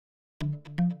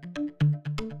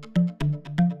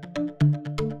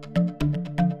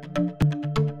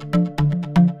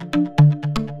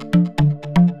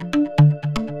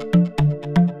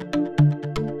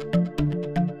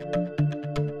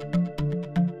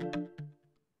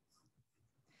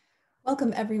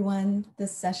Welcome everyone.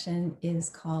 This session is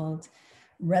called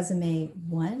Resume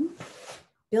 1,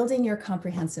 Building Your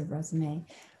Comprehensive Resume.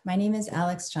 My name is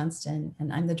Alex Johnston,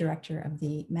 and I'm the director of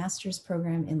the Master's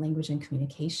Program in Language and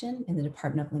Communication in the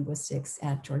Department of Linguistics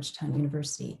at Georgetown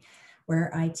University, where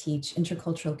I teach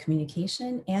intercultural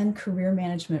communication and career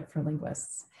management for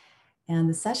linguists. And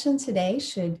the session today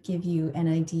should give you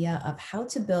an idea of how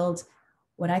to build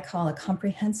what I call a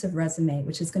comprehensive resume,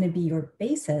 which is going to be your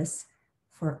basis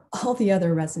for all the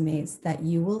other resumes that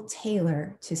you will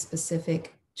tailor to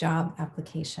specific job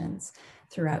applications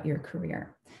throughout your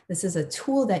career. This is a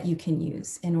tool that you can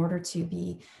use in order to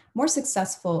be more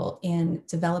successful in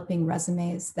developing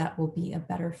resumes that will be a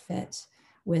better fit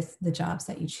with the jobs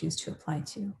that you choose to apply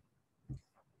to.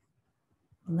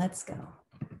 Let's go.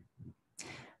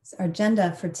 So our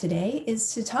agenda for today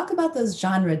is to talk about those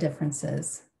genre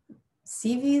differences.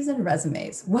 CVs and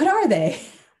resumes, what are they?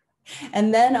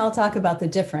 And then I'll talk about the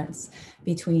difference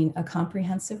between a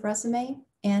comprehensive resume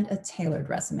and a tailored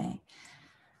resume.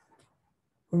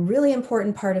 A really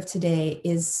important part of today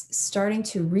is starting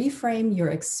to reframe your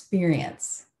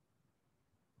experience.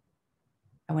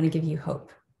 I want to give you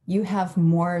hope. You have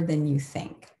more than you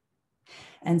think.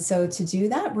 And so to do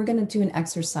that, we're going to do an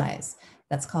exercise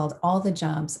that's called All the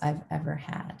Jobs I've Ever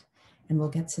Had. And we'll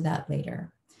get to that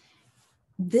later.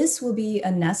 This will be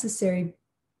a necessary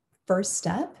first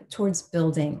step towards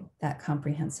building that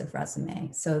comprehensive resume.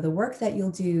 So the work that you'll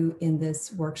do in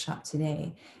this workshop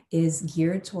today is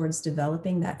geared towards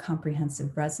developing that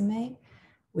comprehensive resume,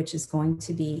 which is going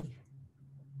to be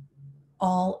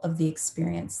all of the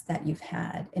experience that you've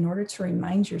had in order to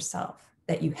remind yourself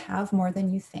that you have more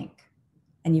than you think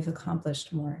and you've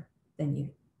accomplished more than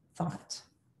you thought.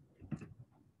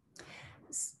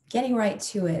 Getting right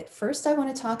to it, first I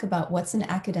want to talk about what's an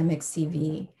academic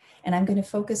CV. And I'm going to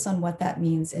focus on what that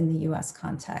means in the US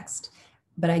context.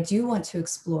 But I do want to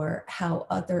explore how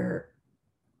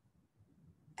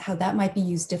that might be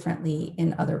used differently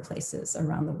in other places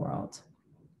around the world.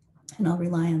 And I'll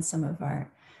rely on some of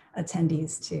our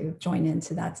attendees to join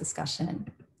into that discussion.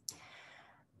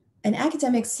 An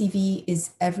academic CV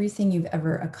is everything you've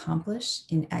ever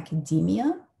accomplished in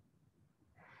academia.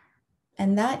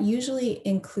 And that usually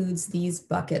includes these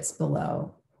buckets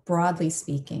below, broadly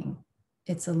speaking.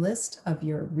 It's a list of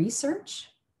your research,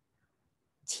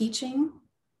 teaching,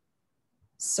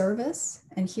 service,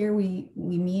 and here we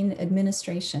mean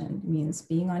administration. It means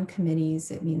being on committees.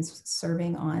 It means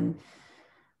serving on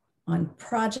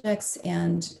projects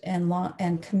and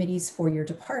committees for your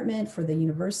department, for the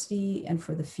university, and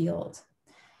for the field.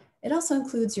 It also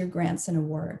includes your grants and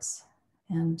awards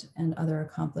and other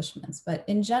accomplishments. But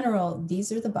in general,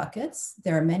 these are the buckets.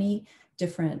 There are many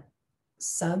different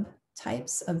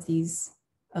subtypes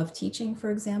of teaching,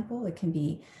 for example. It can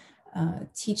be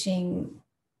teaching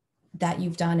that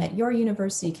you've done at your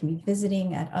university. It can be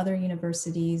visiting at other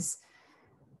universities.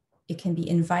 It can be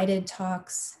invited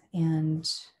talks and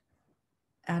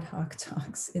ad hoc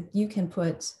talks. You can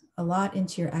put a lot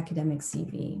into your academic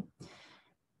CV.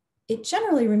 It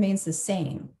generally remains the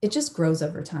same. It just grows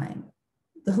over time.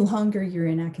 The longer you're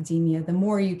in academia, the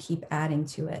more you keep adding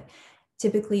to it.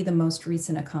 Typically, the most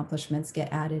recent accomplishments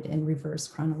get added in reverse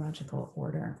chronological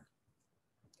order.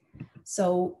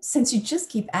 So since you just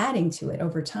keep adding to it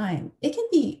over time, it can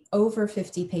be over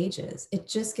 50 pages. It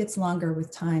just gets longer with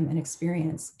time and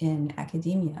experience in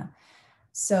academia.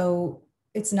 So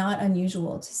it's not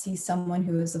unusual to see someone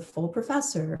who is a full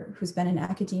professor who's been in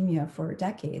academia for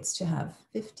decades to have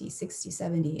 50, 60,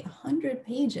 70, 100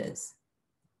 pages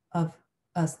of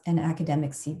an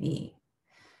academic CV.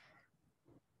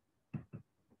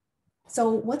 So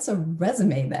what's a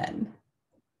resume then?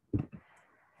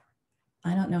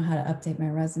 I don't know how to update my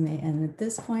resume, and at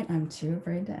this point, I'm too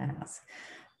afraid to ask.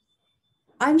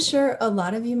 I'm sure a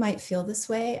lot of you might feel this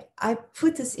way. I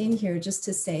put this in here just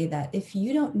to say that if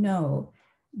you don't know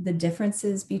the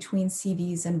differences between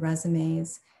CVs and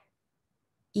resumes,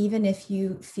 even if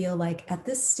you feel like at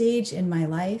this stage in my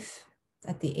life,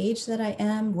 at the age that I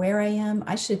am, where I am,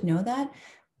 I should know that,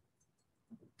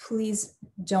 please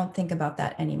don't think about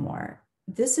that anymore.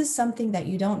 This is something that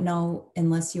you don't know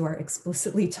unless you are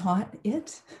explicitly taught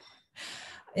it,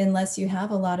 unless you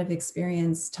have a lot of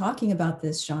experience talking about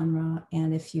this genre,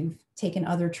 and if you've taken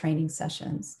other training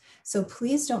sessions. So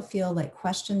please don't feel like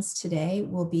questions today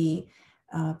will be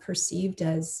perceived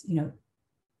as,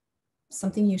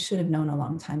 something you should have known a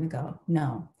long time ago.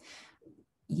 No.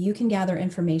 You can gather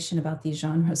information about these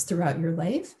genres throughout your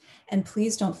life, and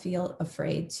please don't feel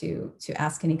afraid to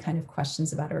ask any kind of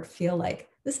questions about it or feel like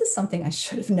this is something I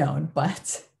should have known,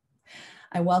 but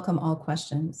I welcome all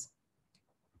questions.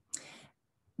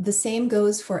 The same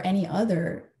goes for any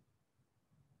other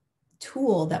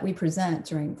tool that we present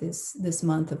during this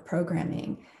month of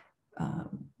programming.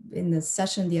 In the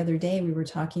session the other day, we were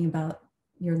talking about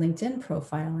your LinkedIn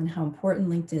profile and how important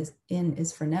LinkedIn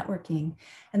is for networking.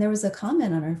 And there was a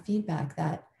comment on our feedback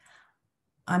that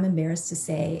I'm embarrassed to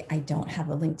say I don't have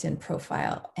a LinkedIn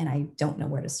profile and I don't know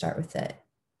where to start with it.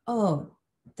 Oh,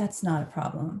 that's not a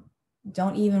problem.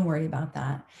 Don't even worry about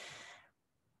that.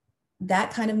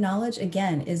 That kind of knowledge,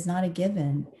 again, is not a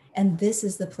given. And this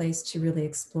is the place to really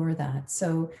explore that.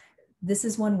 So this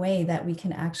is one way that we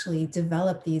can actually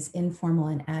develop these informal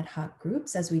and ad hoc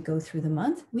groups as we go through the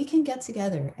month. We can get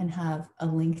together and have a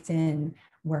LinkedIn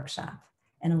workshop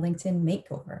and a LinkedIn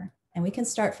makeover. And we can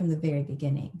start from the very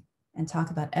beginning and talk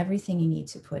about everything you need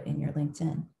to put in your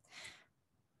LinkedIn.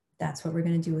 That's what we're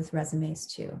going to do with resumes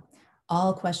too.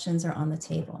 All questions are on the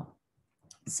table.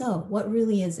 So what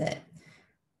really is it?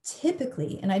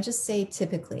 Typically, and I just say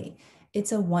typically,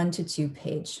 it's a 1 to 2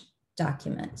 page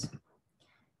document.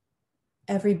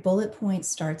 Every bullet point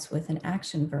starts with an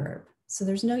action verb. So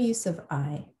there's no use of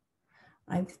I.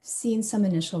 I've seen some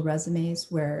initial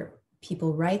resumes where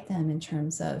people write them in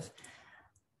terms of,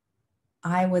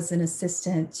 I was an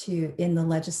assistant in the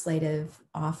legislative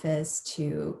office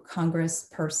to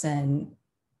Congressperson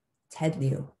Ted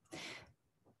Lieu.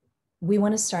 We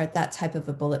want to start that type of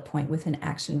a bullet point with an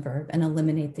action verb and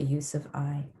eliminate the use of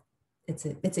I.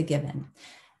 It's a given.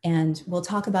 And we'll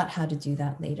talk about how to do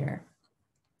that later.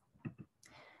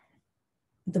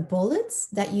 The bullets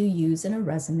that you use in a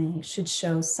resume should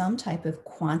show some type of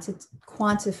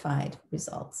quantified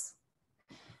results.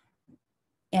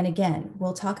 And again,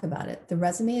 we'll talk about it. The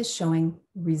resume is showing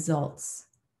results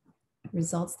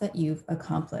that you've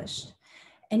accomplished.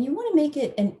 And you want to make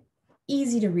it an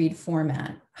easy to read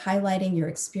format, highlighting your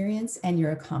experience and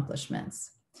your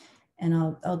accomplishments. And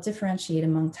I'll differentiate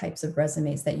among types of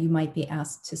resumes that you might be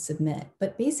asked to submit.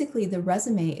 But basically, the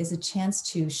resume is a chance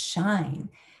to shine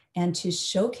and to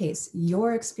showcase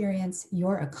your experience,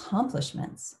 your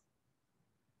accomplishments.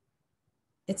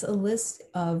 It's a list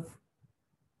of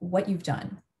what you've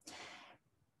done.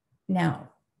 Now,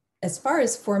 as far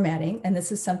as formatting, and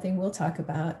this is something we'll talk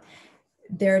about,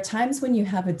 there are times when you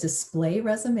have a display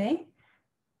resume,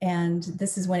 and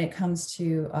this is when it comes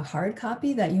to a hard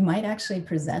copy that you might actually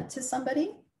present to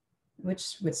somebody,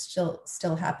 which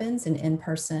still happens in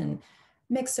in-person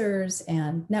mixers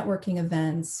and networking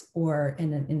events or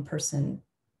in an in-person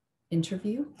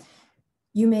interview.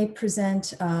 You may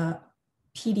present a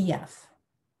PDF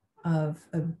of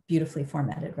a beautifully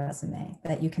formatted resume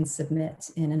that you can submit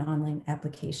in an online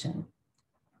application.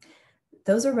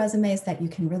 Those are resumes that you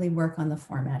can really work on the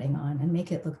formatting on and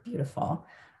make it look beautiful.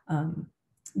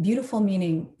 Beautiful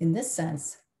meaning, in this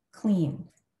sense, clean,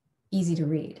 easy to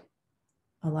read,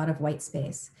 a lot of white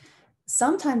space.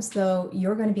 Sometimes, though,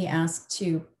 you're going to be asked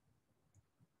to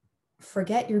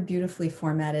forget your beautifully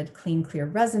formatted, clean, clear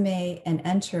resume and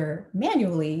enter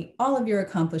manually all of your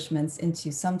accomplishments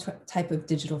into some type of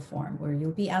digital form where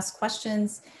you'll be asked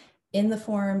questions in the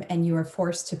form and you are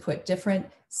forced to put different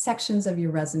sections of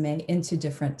your resume into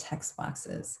different text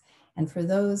boxes. And for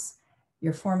those,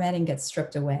 your formatting gets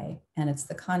stripped away, and it's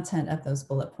the content of those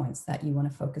bullet points that you want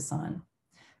to focus on.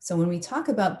 So when we talk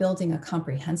about building a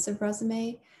comprehensive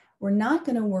resume, we're not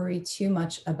going to worry too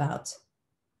much about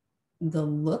the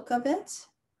look of it.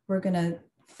 We're going to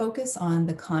focus on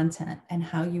the content and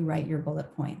how you write your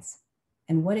bullet points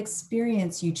and what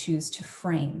experience you choose to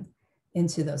frame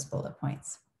into those bullet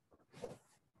points.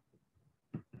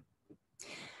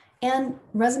 And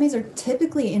resumes are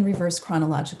typically in reverse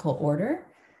chronological order.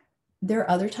 There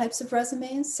are other types of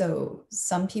resumes. So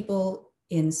some people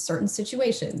in certain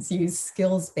situations use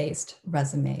skills-based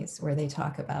resumes where they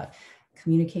talk about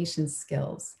communication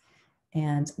skills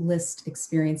and list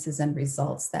experiences and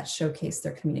results that showcase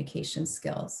their communication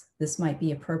skills. This might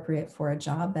be appropriate for a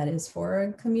job that is for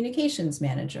a communications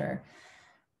manager.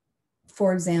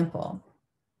 For example,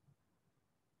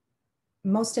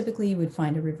 most typically you would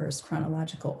find a reverse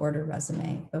chronological order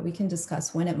resume, but we can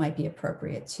discuss when it might be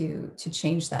appropriate to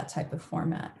change that type of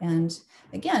format. And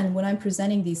again, when I'm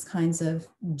presenting these kinds of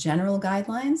general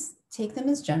guidelines, take them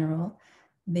as general.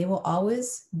 They will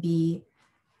always be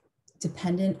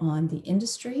dependent on the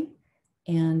industry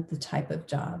and the type of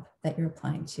job that you're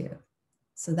applying to.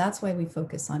 So that's why we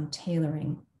focus on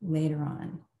tailoring later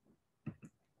on.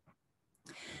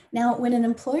 Now, when an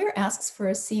employer asks for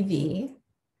a CV,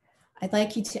 I'd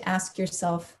like you to ask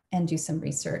yourself and do some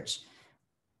research.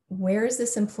 Where is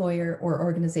this employer or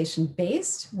organization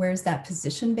based? Where is that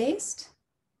position based?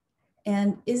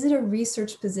 And is it a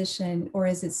research position or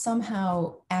is it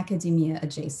somehow academia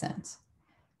adjacent?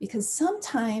 Because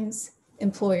sometimes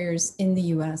employers in the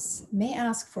US may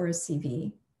ask for a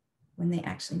CV, when they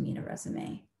actually mean a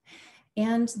resume.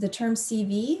 And the term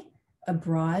CV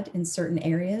abroad in certain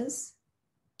areas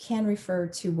can refer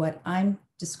to what I'm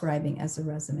describing as a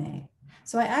resume.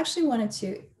 So I actually wanted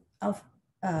to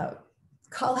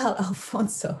call out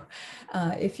Alfonso,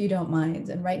 if you don't mind.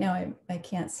 And right now I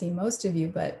can't see most of you,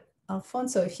 but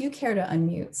Alfonso, if you care to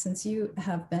unmute, since you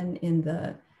have been in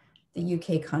the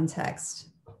UK context,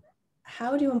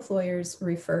 how do employers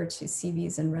refer to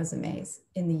CVs and resumes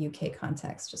in the UK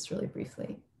context, just really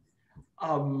briefly?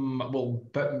 Well,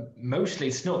 but mostly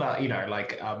it's not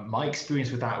that, my experience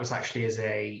with that was actually as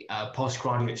a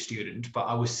postgraduate student, but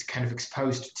I was kind of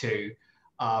exposed to,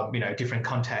 different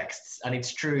contexts. And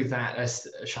it's true that, as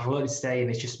Charlotte is saying,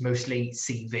 it's just mostly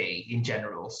CV in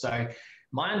general. So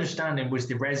my understanding was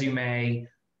the resume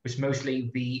was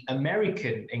mostly the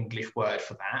American English word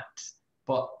for that.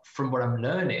 But from what I'm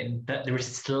learning, that there is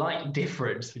a slight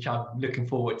difference, which I'm looking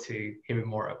forward to hearing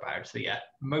more about. So yeah,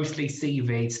 mostly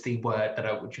CV is the word that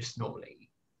I would just normally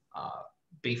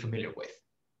be familiar with.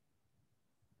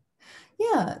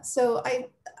 Yeah, so I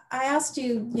asked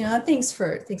you, thanks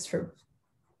for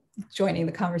joining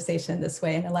the conversation this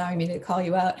way and allowing me to call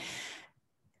you out.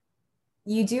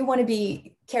 You do want to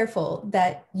be careful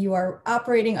that you are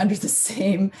operating under the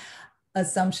same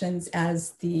assumptions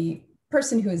as the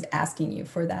person who is asking you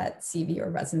for that CV or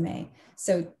resume.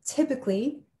 So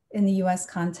typically in the US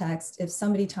context, if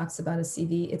somebody talks about a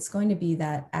CV, it's going to be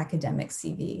that academic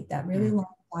CV, that really long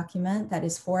document that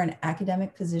is for an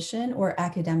academic position or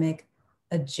academic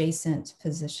adjacent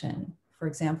position. For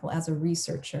example, as a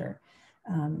researcher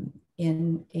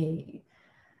in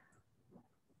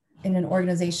an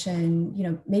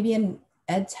organization, maybe an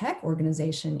ed tech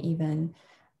organization even,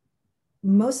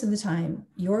 most of the time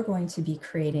you're going to be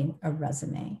creating a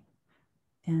resume,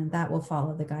 and that will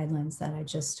follow the guidelines that I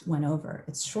just went over.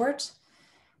 It's short,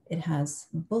 it has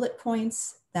bullet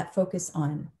points that focus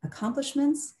on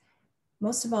accomplishments.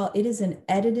 Most of all, it is an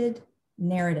edited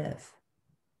narrative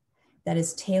that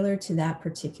is tailored to that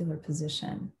particular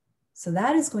position. So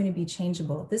that is going to be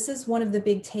changeable. This is one of the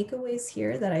big takeaways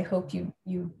here that I hope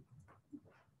you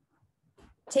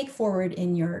take forward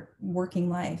in your working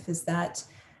life, is that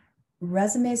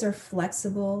resumes are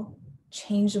flexible,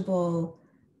 changeable,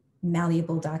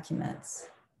 malleable documents.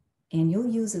 And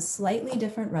you'll use a slightly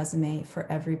different resume for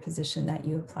every position that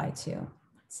you apply to.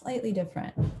 Slightly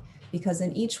different, because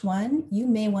in each one, you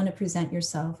may want to present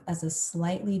yourself as a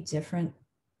slightly different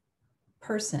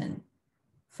person,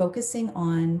 focusing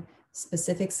on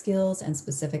specific skills and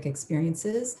specific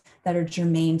experiences that are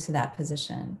germane to that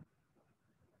position.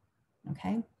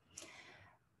 Okay?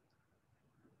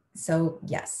 So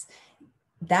yes,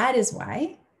 that is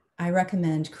why I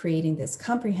recommend creating this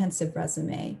comprehensive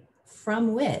resume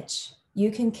from which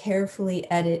you can carefully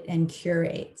edit and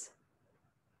curate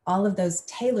all of those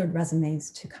tailored resumes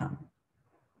to come.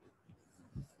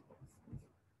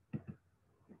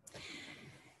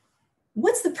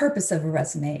 What's the purpose of a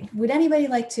resume? Would anybody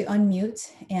like to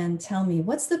unmute and tell me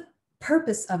what's the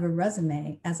purpose of a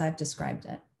resume as I've described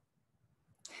it?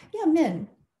 Yeah, Min.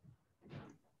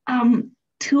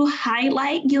 To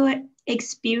highlight your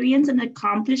experience and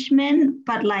accomplishment,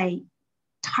 but like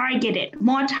targeted,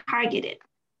 more targeted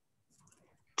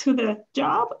to the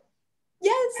job.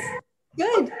 Yes,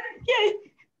 good. Yeah.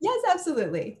 Yes,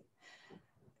 absolutely.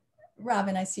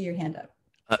 Robin, I see your hand up.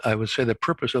 I would say the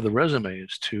purpose of the resume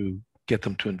is to get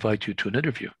them to invite you to an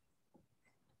interview.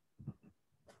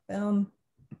 Boom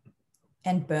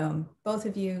and boom. Both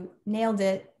of you nailed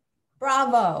it.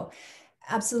 Bravo.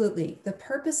 Absolutely. The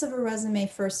purpose of a resume,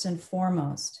 first and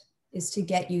foremost, is to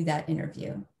get you that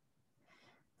interview.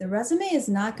 The resume is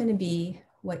not going to be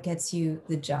what gets you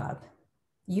the job.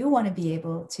 You want to be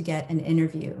able to get an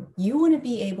interview. You want to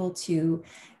be able to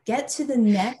get to the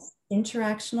next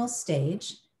interactional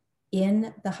stage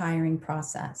in the hiring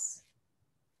process.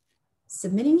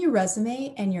 Submitting your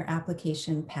resume and your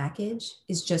application package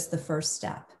is just the first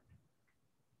step.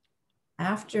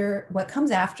 What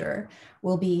comes after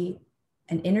will be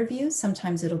an interview.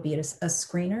 Sometimes it'll be a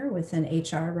screener with an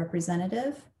HR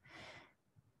representative.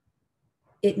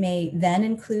 It may then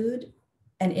include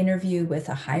an interview with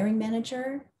a hiring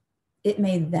manager. It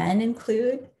may then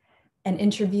include an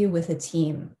interview with a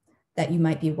team that you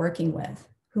might be working with,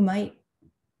 who might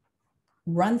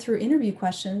run through interview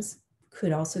questions,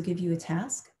 could also give you a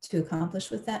task to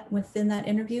accomplish within that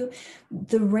interview.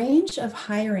 The range of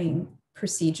hiring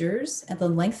procedures and the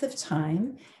length of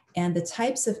time and the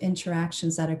types of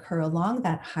interactions that occur along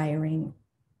that hiring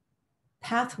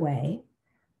pathway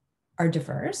are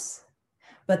diverse,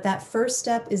 but that first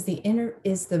step is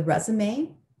the resume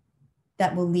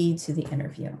that will lead to the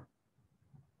interview.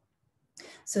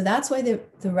 So that's why the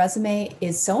resume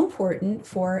is so important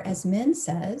for, as Min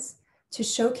says, to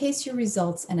showcase your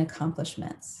results and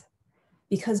accomplishments.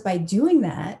 Because by doing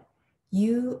that,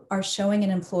 you are showing an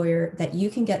employer that you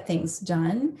can get things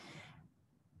done,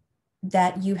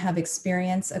 that you have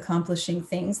experience accomplishing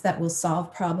things that will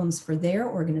solve problems for their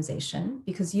organization,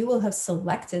 because you will have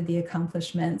selected the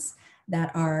accomplishments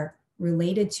that are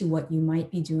related to what you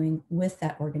might be doing with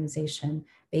that organization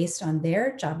based on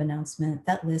their job announcement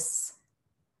that lists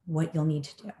what you'll need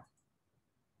to do.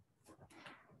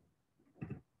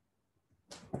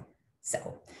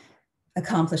 So,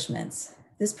 accomplishments.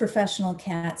 This professional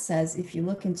cat says, if you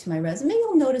look into my resume,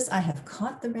 you'll notice I have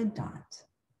caught the red dot.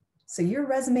 So your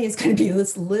resume is going to be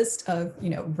this list of,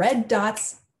 red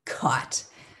dots caught.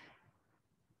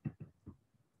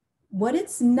 What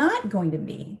it's not going to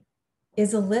be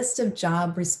is a list of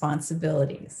job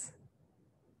responsibilities.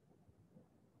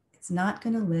 It's not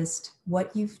going to list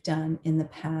what you've done in the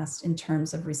past in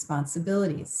terms of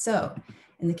responsibilities. So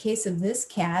in the case of this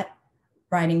cat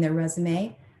writing their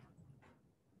resume,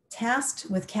 tasked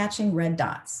with catching red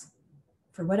dots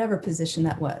for whatever position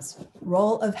that was,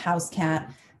 role of house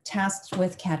cat, tasked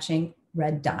with catching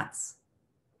red dots.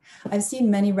 I've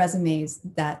seen many resumes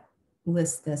that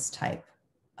list this type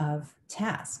of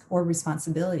task or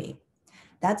responsibility.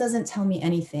 That doesn't tell me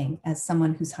anything as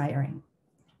someone who's hiring.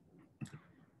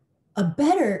 A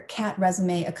better cat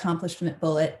resume accomplishment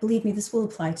bullet, believe me, this will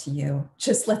apply to you,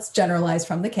 just let's generalize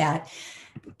from the cat,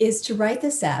 is to write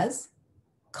this as,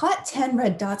 caught 10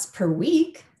 red dots per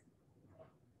week.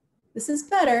 This is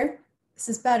better. This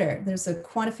is better. There's a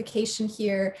quantification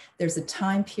here. There's a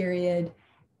time period,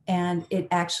 and it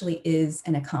actually is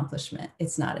an accomplishment.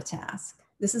 It's not a task.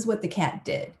 This is what the cat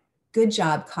did. Good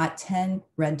job, caught 10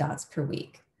 red dots per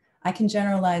week. I can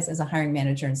generalize as a hiring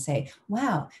manager and say,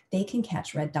 wow, they can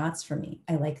catch red dots for me.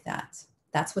 I like that.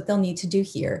 That's what they'll need to do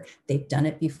here. They've done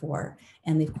it before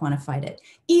and they've quantified it.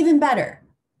 Even better,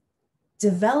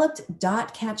 developed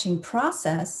dot catching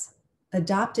process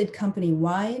adopted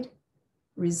company-wide,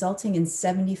 resulting in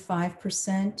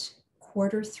 75%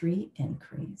 Q3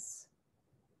 increase.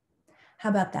 How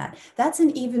about that? That's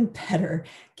an even better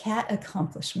cat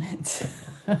accomplishment.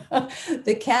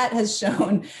 The cat has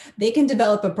shown they can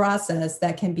develop a process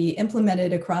that can be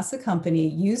implemented across a company,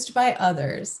 used by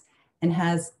others, and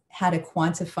has had a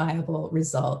quantifiable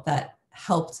result that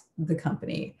helped the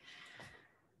company.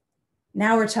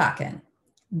 Now we're talking.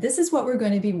 This is what we're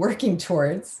going to be working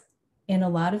towards in a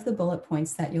lot of the bullet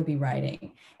points that you'll be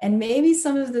writing. And maybe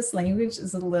some of this language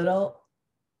is a little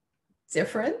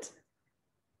different.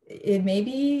 It may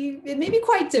be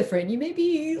quite different. You may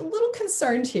be a little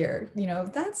concerned here.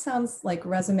 That sounds like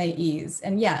resume ease.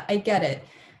 And yeah, I get it.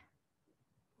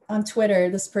 On Twitter,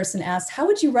 this person asked, how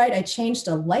would you write, I changed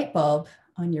a light bulb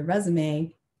on your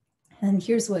resume? And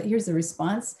here's the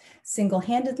response.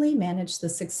 Single-handedly managed the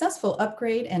successful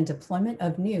upgrade and deployment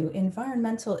of new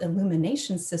environmental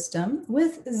illumination system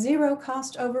with 0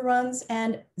 cost overruns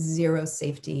and 0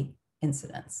 safety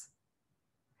incidents.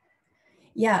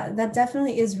 Yeah, that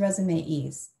definitely is resume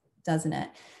ease, doesn't it?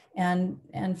 And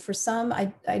for some,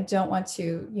 I don't want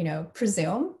to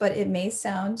presume, but it may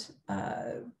sound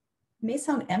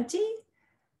empty.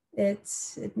 It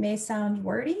may sound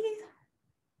wordy.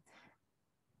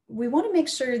 We want to make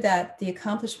sure that the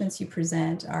accomplishments you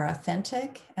present are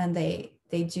authentic and they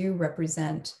do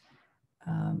represent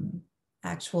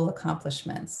actual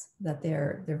accomplishments, that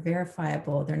they're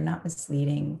verifiable, they're not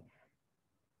misleading,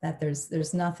 that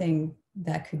there's nothing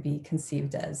that could be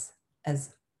conceived as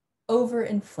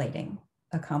overinflating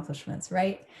accomplishments,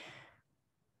 right?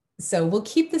 So we'll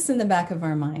keep this in the back of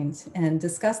our minds and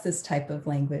discuss this type of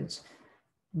language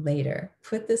later.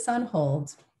 Put this on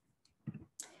hold.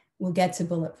 We'll get to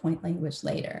bullet point language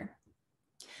later.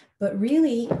 But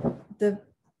really, the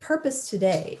purpose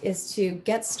today is to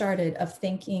get started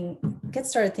thinking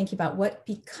about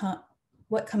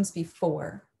what comes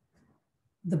before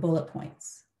the bullet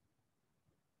points.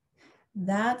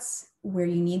 That's where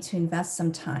you need to invest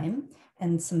some time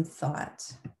and some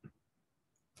thought.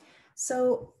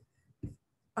 So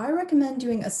I recommend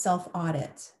doing a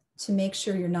self-audit to make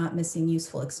sure you're not missing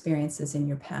useful experiences in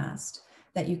your past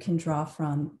that you can draw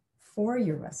from for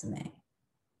your resume.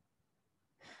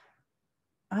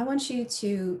 I want you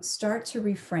to start to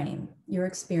reframe your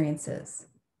experiences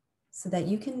so that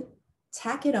you can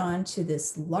tack it on to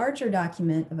this larger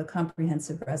document of a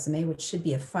comprehensive resume, which should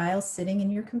be a file sitting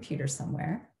in your computer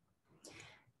somewhere.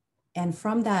 And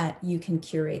from that, you can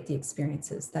curate the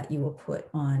experiences that you will put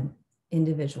on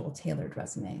individual tailored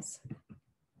resumes.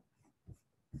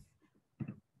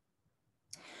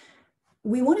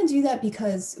 We want to do that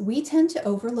because we tend to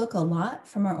overlook a lot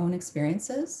from our own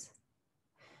experiences.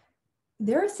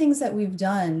 There are things that we've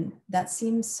done that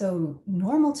seem so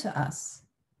normal to us,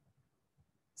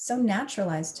 so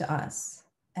naturalized to us,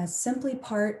 as simply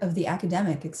part of the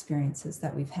academic experiences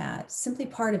that we've had, simply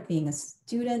part of being a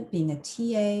student, being a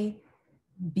TA,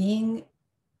 being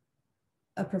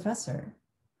a professor.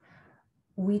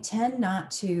 We tend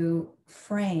not to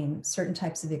frame certain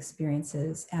types of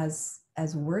experiences as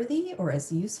worthy or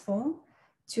as useful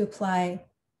to apply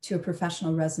to a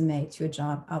professional resume, to a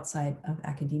job outside of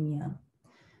academia.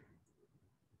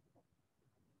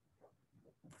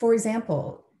 For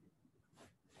example,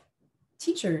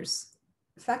 teachers,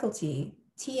 faculty,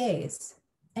 TAs,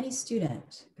 any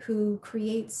student who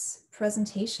creates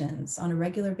presentations on a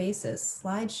regular basis,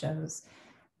 slideshows,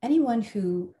 anyone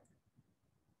who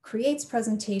creates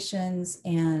presentations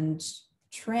and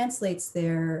translates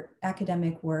their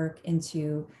academic work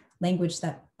into language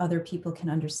that other people can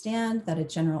understand, that a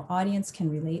general audience can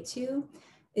relate to,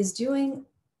 is doing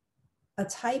a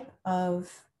type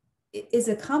of, is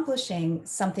accomplishing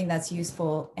something that's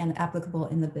useful and applicable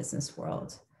in the business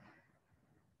world.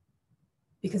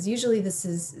 Because usually this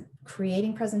is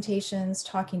creating presentations,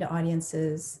 talking to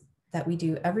audiences that we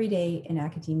do every day in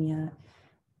academia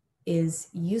is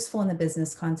useful in the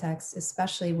business context,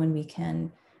 especially when we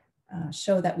can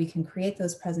show that we can create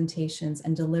those presentations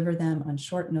and deliver them on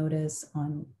short notice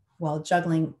while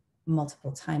juggling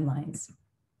multiple timelines.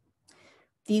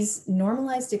 These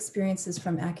normalized experiences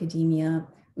from academia,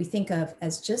 we think of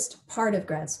as just part of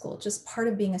grad school, just part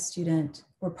of being a student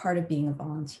or part of being a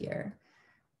volunteer.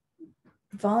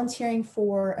 Volunteering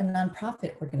for a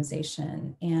nonprofit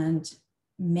organization and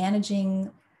managing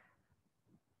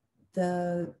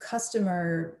the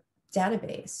customer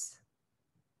database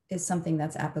is something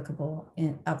that's applicable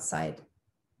outside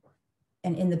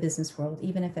and in the business world,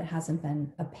 even if it hasn't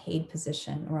been a paid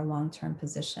position or a long-term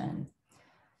position.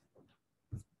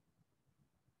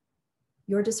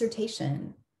 Your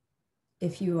dissertation,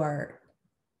 if you are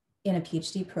in a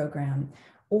PhD program,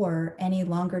 or any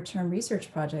longer term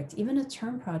research project, even a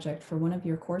term project for one of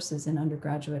your courses in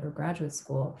undergraduate or graduate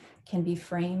school, can be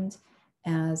framed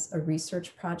as a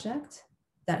research project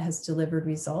that has delivered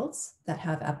results that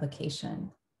have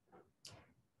application.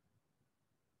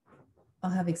 I'll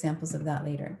have examples of that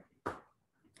later.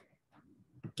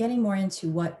 Getting more into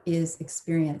what is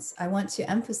experience, I want to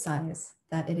emphasize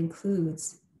that it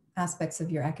includes aspects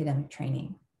of your academic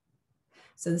training.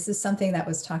 So this is something that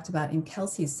was talked about in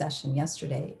Kelsey's session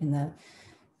yesterday in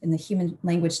the human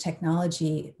language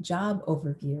technology job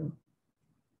overview.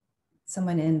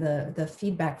 Someone in the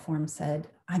feedback form said,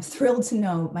 "I'm thrilled to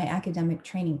know my academic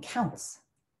training counts."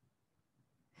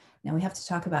 Now we have to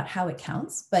talk about how it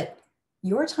counts, but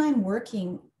your time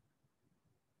working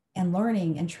and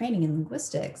learning and training in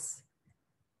linguistics,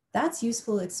 that's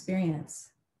useful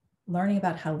experience. Learning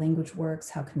about how language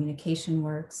works, how communication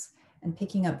works, and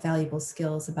picking up valuable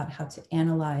skills about how to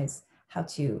analyze, how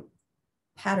to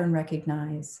pattern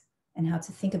recognize, and how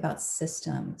to think about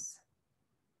systems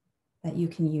that you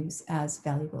can use as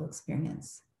valuable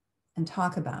experience and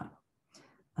talk about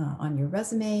on your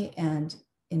resume and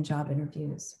in job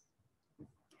interviews.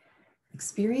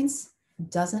 Experience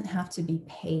doesn't have to be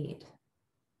paid.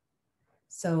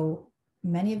 So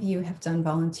many of you have done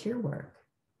volunteer work.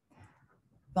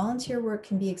 Volunteer work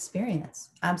can be experience,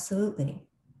 absolutely.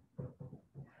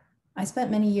 I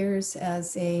spent many years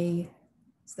as the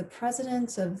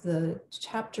president of the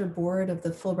chapter board of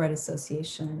the Fulbright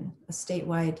Association, a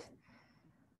statewide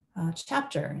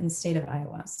chapter in the state of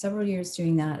Iowa. Several years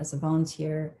doing that as a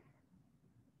volunteer,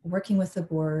 working with the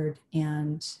board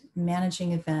and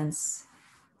managing events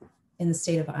in the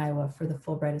state of Iowa for the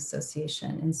Fulbright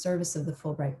Association in service of the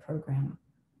Fulbright program.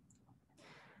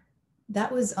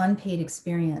 That was unpaid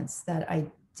experience that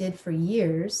I did for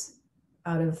years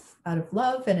out of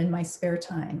love and in my spare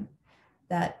time,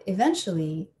 that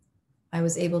eventually I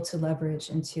was able to leverage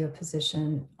into a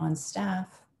position on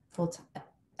staff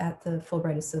at the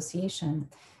Fulbright Association.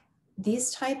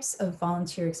 These types of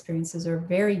volunteer experiences are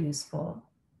very useful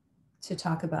to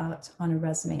talk about on a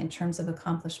resume in terms of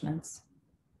accomplishments.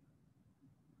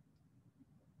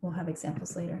 We'll have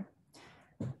examples later.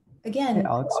 Again, hey,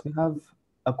 Alex, we have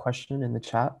a question in the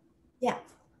chat. Yeah,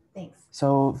 thanks.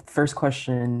 So first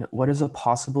question, what is a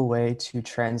possible way to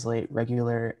translate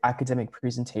regular academic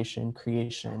presentation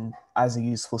creation as a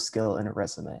useful skill in a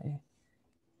resume?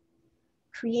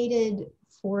 Created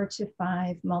 4 to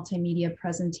 5 multimedia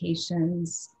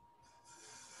presentations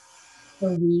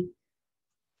per week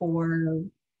for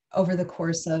over the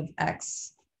course of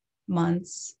X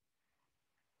months,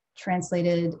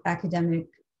 translated academic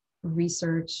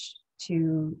research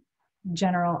to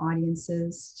general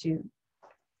audiences,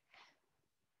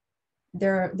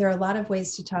 there are a lot of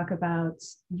ways to talk about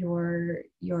your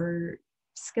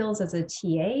skills as a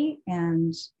TA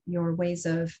and your ways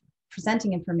of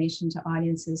presenting information to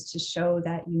audiences to show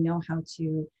that you know how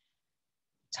to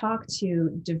talk to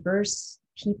diverse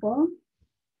people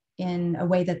in a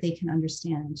way that they can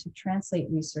understand, to translate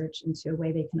research into a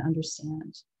way they can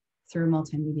understand through a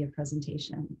multimedia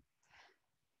presentation.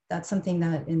 That's something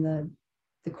that in the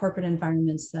corporate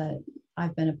environments that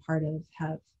I've been a part of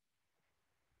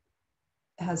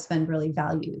has been really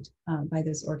valued by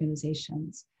those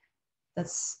organizations.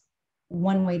 That's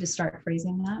one way to start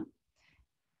phrasing that.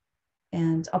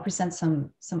 And I'll present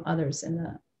some others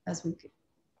as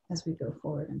we go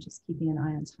forward. I'm just keeping an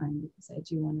eye on time because I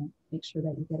do want to make sure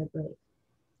that you get a break.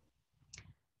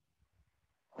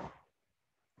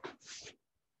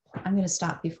 I'm going to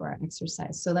stop before our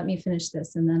exercise. So let me finish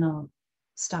this and then I'll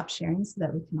stop sharing so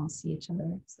that we can all see each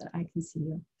other, so that I can see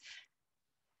you.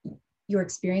 Your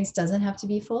experience doesn't have to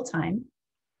be full-time.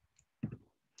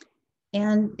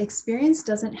 And experience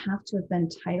doesn't have to have been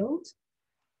titled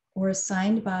or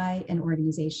assigned by an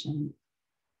organization.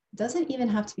 It doesn't even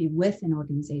have to be with an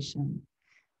organization.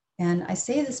 And I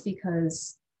say this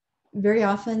because very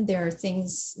often there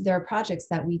are projects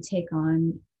that we take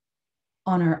on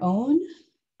our own,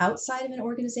 outside of an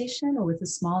organization or with a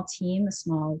small team, a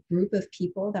small group of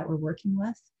people that we're working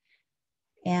with.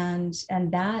 And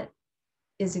that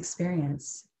is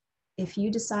experience. If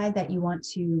you decide that you want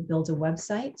to build a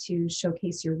website to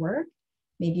showcase your work,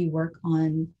 maybe work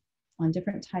on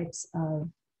different types of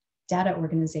data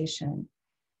organization,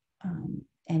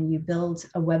 and you build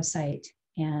a website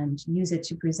and use it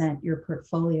to present your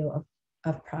portfolio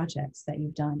of projects that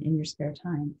you've done in your spare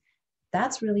time,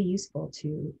 that's really useful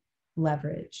to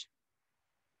leverage.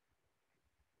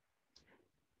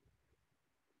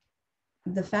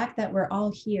 The fact that we're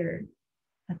all here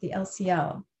at the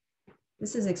LCL,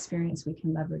 this is experience we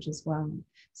can leverage as well.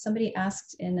 Somebody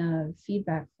asked in a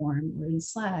feedback form or in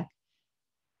Slack,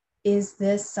 is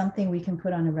this something we can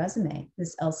put on a resume,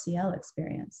 this LCL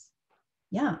experience?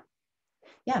 Yeah,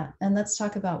 and let's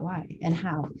talk about why and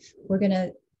how. We're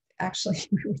gonna, actually,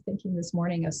 we were thinking this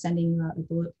morning of sending you out a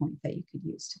bullet point that you could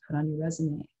use to put on your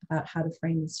resume about how to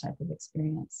frame this type of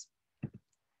experience.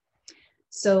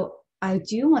 So I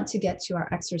do want to get to our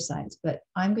exercise, but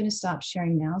I'm going to stop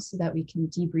sharing now so that we can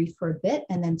debrief for a bit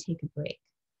and then take a break.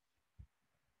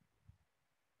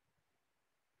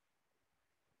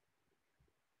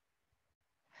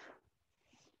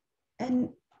 And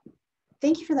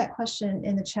thank you for that question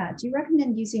in the chat. Do you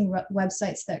recommend using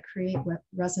websites that create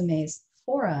resumes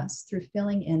for us through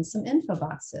filling in some info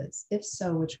boxes? If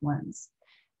so, which ones?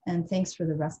 And thanks for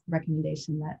the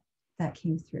recommendation that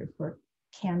came through for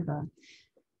Canva.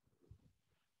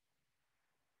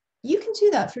 You can do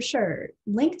that for sure.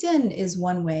 LinkedIn is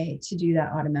one way to do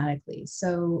that automatically.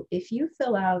 So if you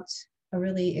fill out a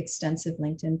really extensive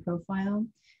LinkedIn profile,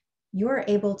 you're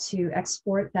able to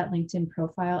export that LinkedIn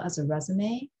profile as a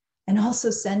resume and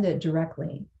also send it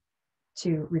directly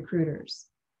to recruiters.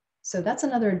 So that's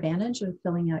another advantage of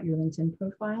filling out your LinkedIn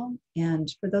profile. And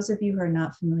for those of you who are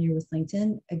not familiar with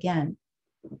LinkedIn, again,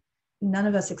 none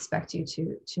of us expect you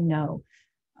to know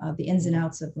the ins and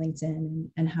outs of LinkedIn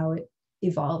and how it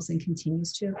evolves and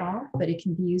continues to evolve, but it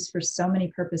can be used for so many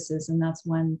purposes. And that's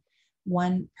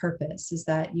one purpose, is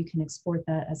that you can export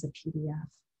that as a PDF.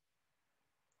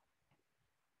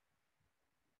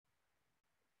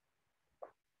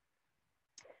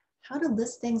 How to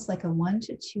list things like a 1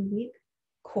 to 2 week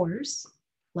course,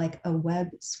 like a web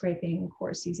scraping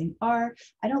course using R.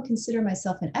 I don't consider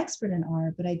myself an expert in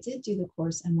R, but I did do the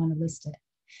course and want to list it.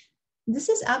 This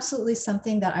is absolutely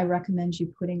something that I recommend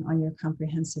you putting on your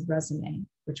comprehensive resume,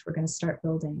 which we're going to start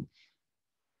building.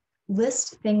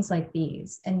 List things like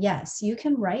these. And yes, you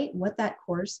can write what that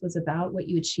course was about, what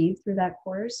you achieved through that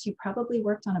course. You probably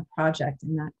worked on a project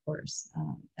in that course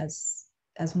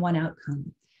as one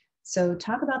outcome. So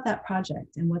talk about that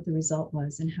project and what the result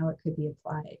was and how it could be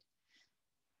applied.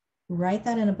 Write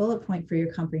that in a bullet point for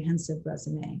your comprehensive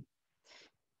resume.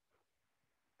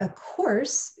 A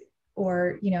course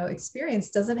or experience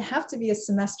doesn't have to be a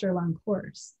semester-long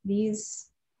course.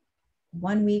 These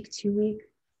 1 week, 2 week,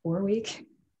 4 week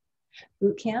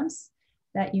boot camps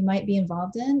that you might be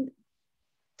involved in,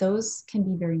 those can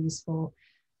be very useful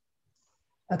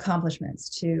accomplishments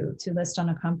to list on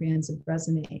a comprehensive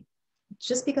resume.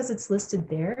 Just because it's listed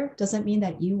there doesn't mean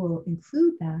that you will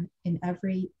include that in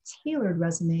every tailored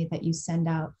resume that you send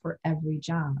out for every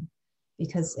job.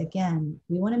 Because again,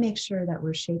 we want to make sure that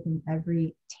we're shaping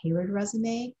every tailored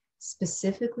resume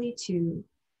specifically to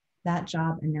that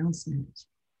job announcement.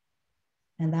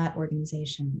 and that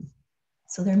organization.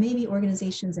 So there may be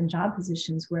organizations and job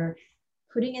positions where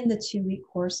putting in the 2-week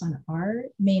course on art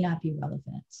may not be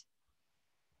relevant.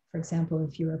 For example,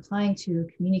 if you're applying to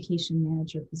a communication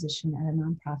manager position at a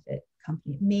nonprofit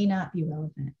company, it may not be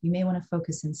relevant. You may want to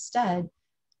focus instead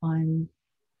on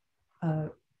a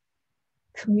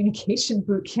communication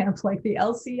boot camp like the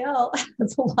LCL.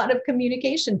 That's a lot of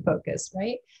communication focus,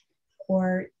 right?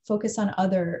 Or focus on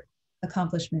other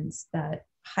accomplishments that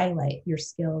highlight your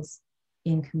skills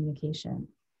in communication.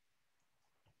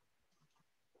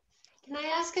 Can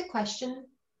I ask a question?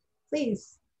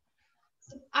 Please.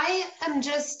 I am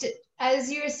just,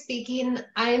 as you're speaking,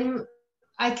 I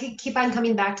could keep on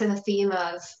coming back to the theme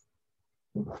of,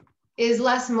 is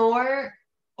less more,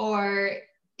 or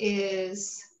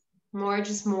is more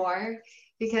just more?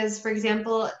 Because, for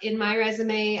example, in my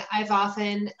resume, I've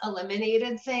often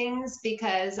eliminated things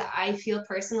because I feel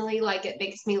personally like it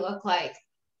makes me look like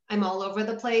I'm all over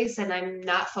the place and I'm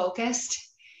not focused.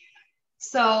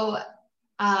 So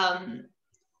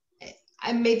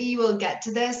maybe you will get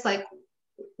to this, like,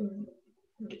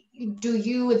 do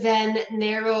you then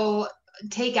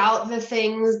take out the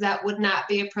things that would not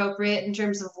be appropriate in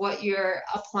terms of what you're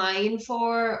applying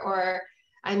for? Or,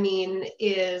 I mean,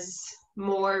 is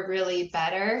more really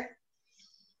better?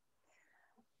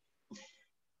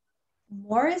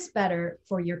 More is better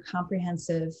for your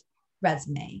comprehensive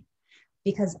resume,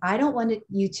 because I don't want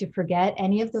you to forget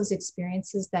any of those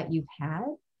experiences that you've had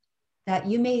that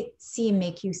you may see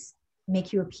make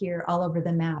you appear all over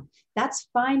the map. That's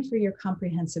fine for your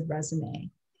comprehensive resume.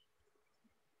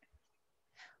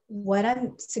 What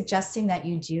I'm suggesting that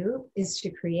you do is to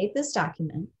create this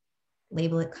document,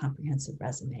 label it comprehensive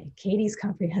resume, Katie's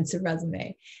comprehensive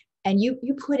resume, and you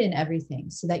put in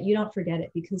everything so that you don't forget it,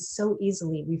 because so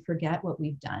easily we forget what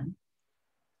we've done.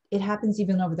 It happens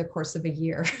even over the course of a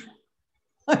year.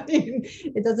 I mean,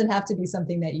 it doesn't have to be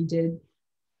something that you did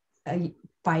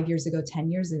 5 years ago,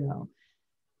 10 years ago.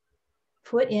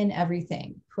 Put in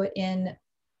everything. Put in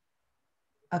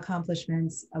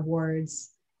accomplishments,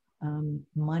 awards,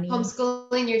 money.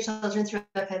 Homeschooling your children through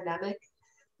the pandemic.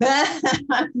 Yeah,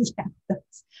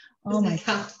 oh my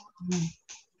God.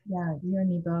 Yeah, you and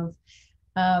me both.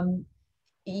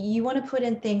 You want to put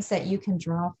in things that you can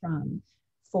draw from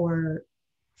for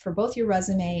both your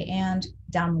resume and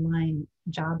down the line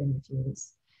job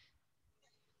interviews.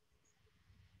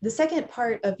 The second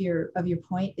part of your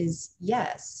point is,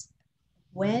 yes,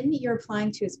 when you're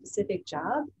applying to a specific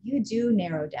job, you do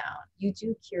narrow down, you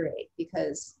do curate,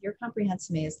 because your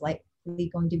comprehensive is likely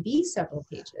going to be several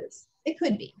pages. It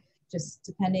could be, just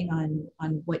depending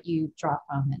on what you draw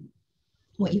from and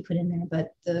what you put in there.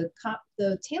 But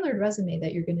the tailored resume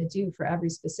that you're going to do for every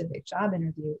specific job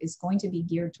interview is going to be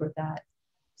geared toward that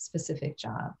specific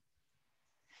job.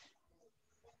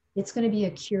 It's going to be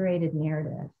a curated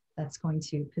narrative that's going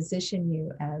to position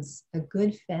you as a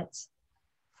good fit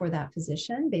for that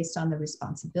position based on the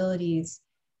responsibilities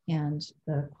and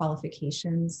the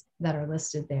qualifications that are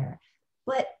listed there.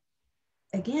 But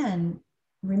again,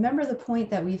 remember the point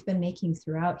that we've been making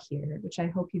throughout here, which I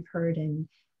hope you've heard in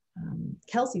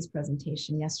Kelsey's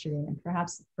presentation yesterday and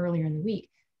perhaps earlier in the week.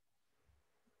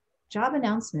 Job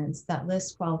announcements that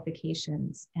list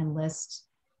qualifications and list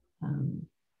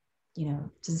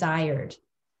desired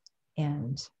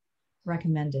and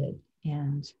recommended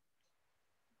and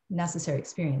necessary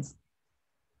experience,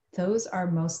 those are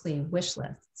mostly wish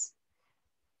lists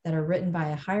that are written by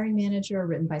a hiring manager,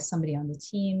 written by somebody on the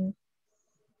team.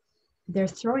 They're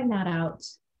throwing that out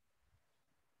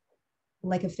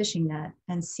like a fishing net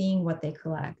and seeing what they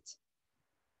collect.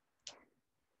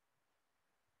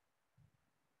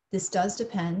 This does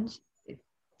depend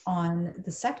on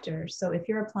the sector. So if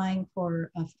you're applying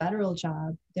for a federal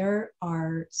job, there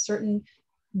are certain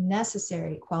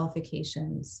necessary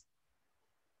qualifications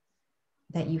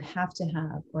that you have to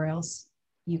have, or else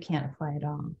you can't apply at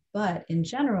all. But in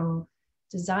general,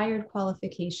 desired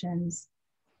qualifications,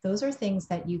 those are things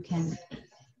that you can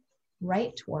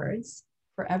write towards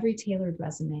for every tailored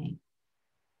resume.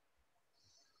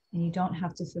 And you don't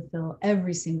have to fulfill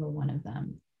every single one of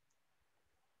them.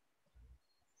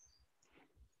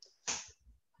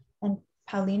 And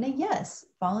Paulina, yes,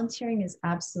 volunteering is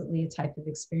absolutely a type of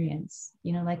experience.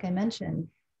 Like I mentioned,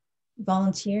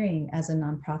 volunteering as a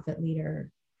nonprofit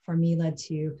leader for me led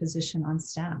to a position on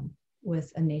staff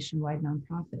with a nationwide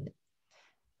nonprofit.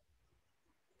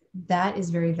 That is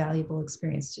very valuable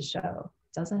experience to show.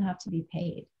 It doesn't have to be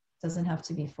paid, doesn't have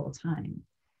to be full-time.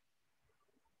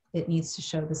 It needs to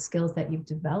show the skills that you've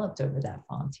developed over that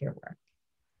volunteer work.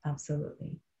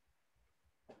 Absolutely.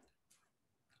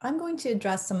 I'm going to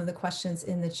address some of the questions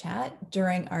in the chat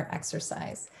during our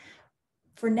exercise.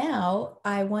 for now,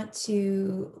 I want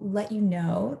to let you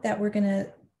know that we're going to,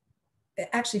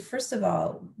 actually, first of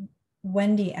all,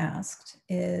 Wendy asked,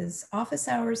 is office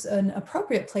hours an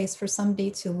appropriate place for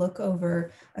somebody to look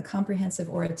over a comprehensive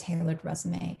or a tailored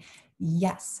resume?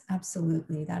 Yes,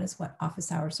 absolutely. That is what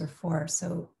office hours are for.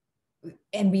 So,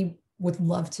 and we would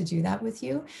love to do that with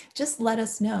you. Just let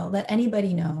us know, let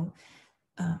anybody know,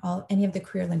 any of the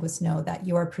career linguists know that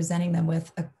you are presenting them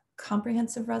with a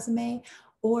comprehensive resume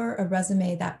or a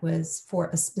resume that was for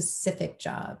a specific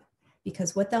job.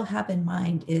 Because what they'll have in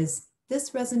mind is,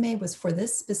 this resume was for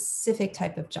this specific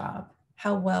type of job.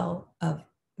 How well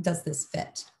does this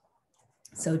fit?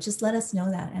 So just let us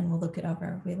know that and we'll look it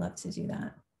over. We love to do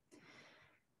that.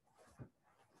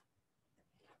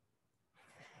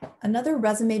 Another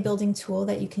resume building tool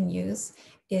that you can use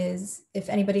is, if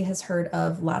anybody has heard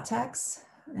of LaTeX,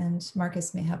 and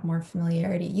Marcus may have more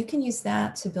familiarity, you can use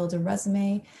that to build a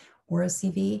resume or a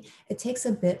CV. It takes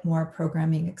a bit more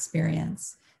programming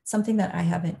experience. Something that I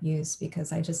haven't used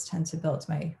because I just tend to build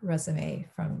my resume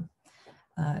from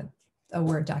a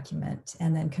Word document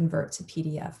and then convert to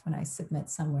PDF when I submit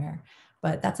somewhere.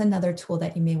 But that's another tool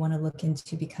that you may want to look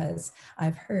into, because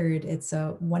I've heard it's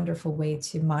a wonderful way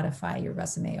to modify your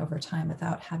resume over time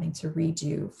without having to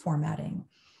redo formatting.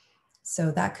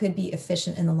 So that could be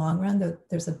efficient in the long run, though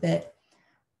there's a bit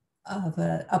of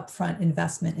an upfront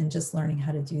investment in just learning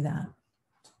how to do that.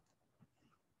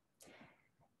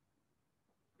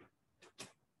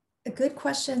 A good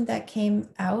question that came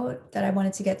out that I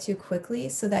wanted to get to quickly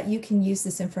so that you can use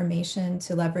this information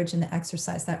to leverage in the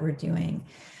exercise that we're doing.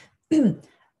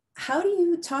 How do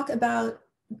you talk about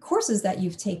courses that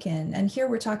you've taken? And here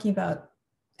we're talking about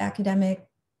academic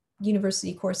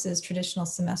university courses, traditional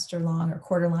semester long or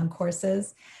quarter long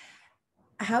courses.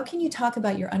 How can you talk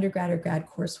about your undergrad or grad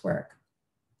coursework?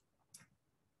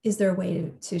 Is there a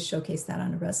way to showcase that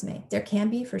on a resume? There can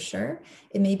be, for sure.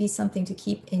 It may be something to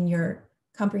keep in your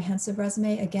comprehensive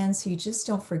resume, again, so you just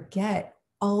don't forget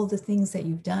all the things that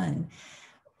you've done.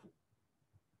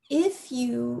 If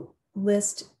you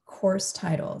list course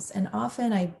titles, and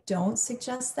often I don't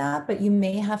suggest that, but you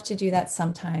may have to do that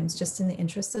sometimes just in the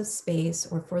interest of space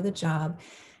or for the job,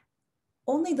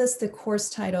 only list the course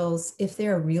titles if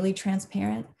they're really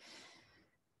transparent.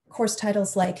 Course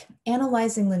titles like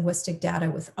Analyzing Linguistic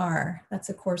Data with R, that's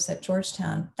a course at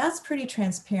Georgetown. That's pretty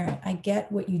transparent. I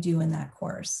get what you do in that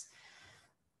course.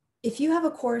 If you have a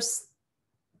course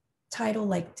title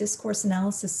like Discourse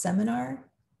Analysis Seminar,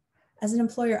 as an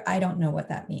employer, I don't know what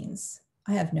that means.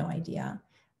 I have no idea.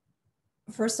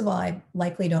 First of all, I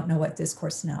likely don't know what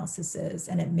discourse analysis is,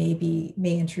 and it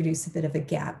may introduce a bit of a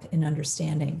gap in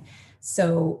understanding.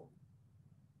 So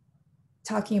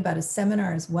talking about a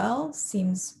seminar as well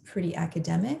seems pretty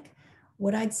academic.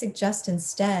 What I'd suggest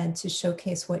instead to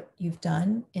showcase what you've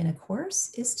done in a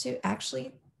course is to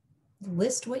actually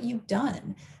list what you've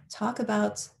done. Talk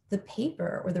about the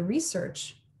paper or the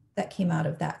research that came out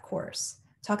of that course.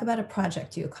 Talk about a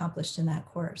project you accomplished in that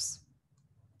course.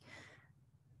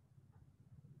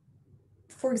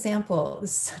 For example, this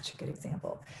is such a good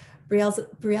example. Brielle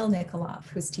Nikolov,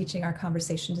 who's teaching our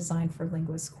Conversation Design for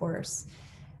Linguists course,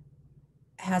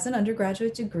 has an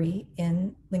undergraduate degree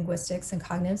in linguistics and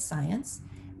cognitive science.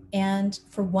 And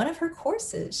for one of her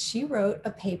courses, she wrote a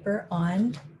paper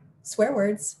on swear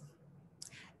words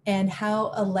and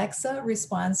how Alexa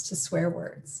responds to swear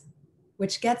words,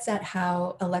 which gets at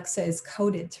how Alexa is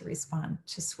coded to respond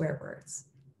to swear words,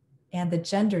 and the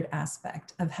gendered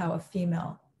aspect of how a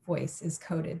female voice is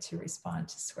coded to respond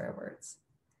to swear words.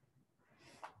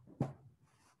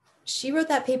 She wrote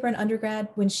that paper in undergrad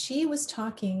when she was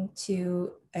talking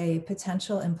to a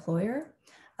potential employer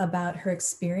about her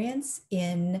experience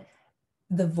in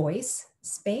the voice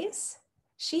space.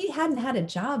 She hadn't had a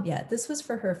job yet. This was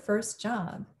for her first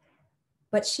job.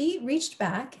 But she reached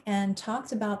back and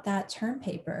talked about that term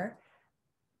paper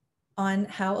on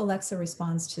how Alexa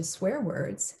responds to swear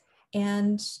words,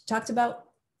 and talked about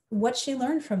what she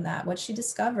learned from that, what she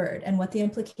discovered, and what the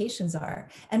implications are.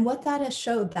 And what that has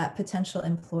showed that potential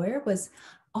employer was,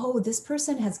 oh, this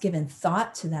person has given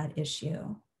thought to that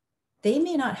issue. They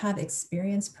may not have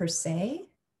experience per se.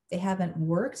 They haven't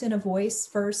worked in a voice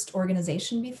first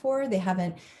organization before. They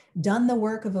haven't done the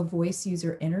work of a voice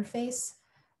user interface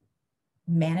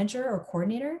manager or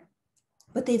coordinator,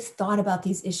 but they've thought about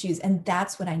these issues. And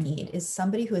that's what I need, is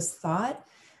somebody who has thought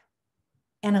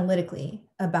analytically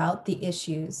about the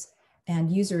issues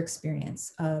and user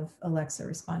experience of Alexa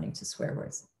responding to swear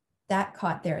words. That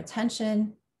caught their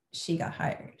attention. She got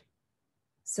hired.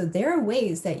 So there are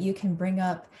ways that you can bring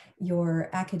up your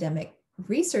academic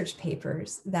research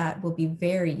papers that will be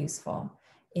very useful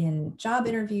in job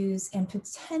interviews, and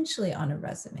potentially on a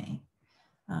resume.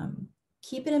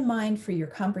 Keep it in mind for your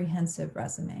comprehensive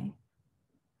resume,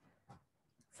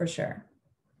 for sure.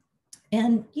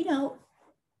 And, you know,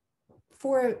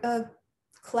 for a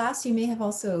class, you may have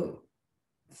also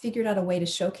figured out a way to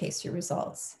showcase your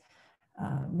results,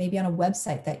 maybe on a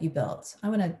website that you built. I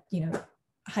want to, you know,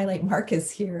 highlight Marcus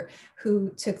here,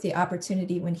 who took the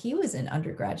opportunity when he was in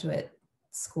undergraduate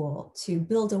school to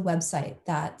build a website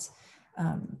that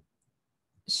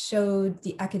showed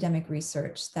the academic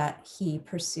research that he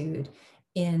pursued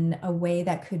in a way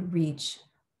that could reach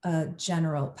a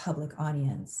general public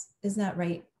audience. Isn't that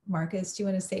right, Marcus? Do you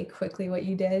want to say quickly what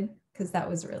you did? Because that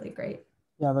was really great.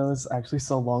 Yeah, that was actually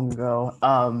so long ago.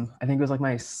 I think it was like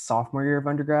my sophomore year of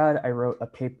undergrad. I wrote a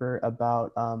paper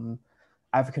about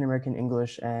African-American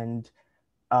English and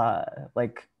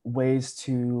like ways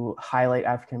to highlight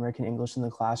African-American English in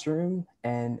the classroom,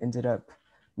 and ended up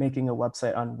making a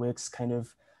website on Wix, kind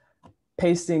of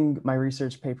pasting my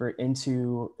research paper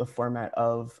into the format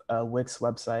of a Wix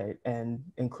website, and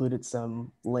included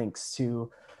some links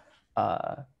to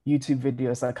YouTube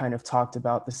videos that kind of talked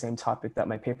about the same topic that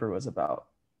my paper was about.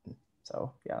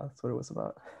 So yeah, that's what it was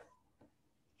about.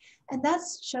 And that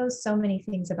shows so many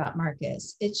things about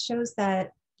Marcus. It shows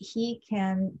that he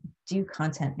can do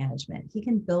content management. He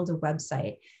can build a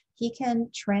website. He can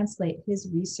translate his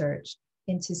research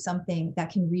into something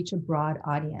that can reach a broad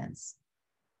audience.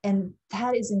 And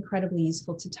that is incredibly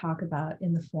useful to talk about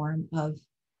in the form of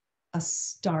a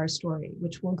star story,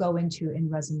 which we'll go into in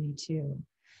Resume 2.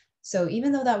 So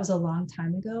even though that was a long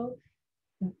time ago,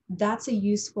 that's a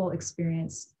useful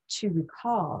experience to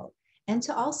recall, and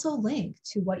to also link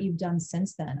to what you've done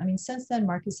since then. I mean, since then,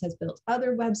 Marcus has built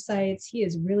other websites. He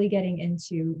is really getting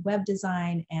into web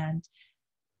design and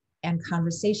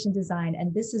conversation design,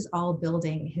 and this is all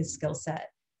building his skill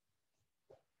set.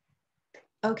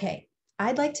 Okay,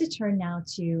 I'd like to turn now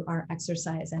to our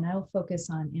exercise, and I'll focus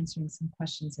on answering some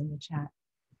questions in the chat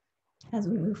as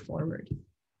we move forward.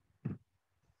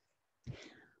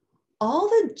 All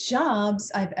the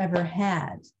jobs I've ever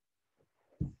had.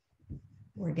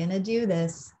 We're gonna do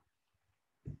this.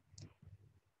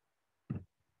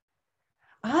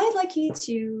 I'd like you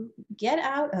to get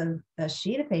out a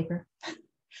sheet of paper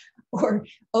or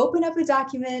open up a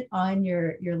document on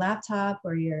your laptop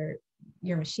or your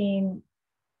machine.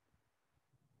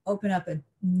 Open up a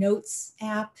notes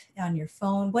app on your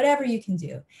phone, whatever you can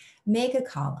do. Make a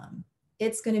column.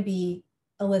 It's gonna be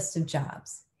a list of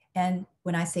jobs. And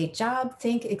when I say job,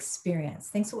 think experience.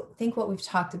 Think what we've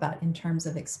talked about in terms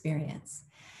of experience.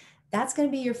 That's going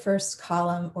to be your first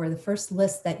column or the first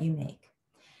list that you make.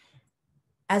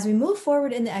 As we move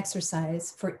forward in the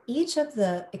exercise, for each of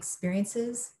the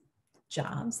experiences,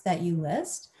 jobs that you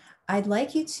list, I'd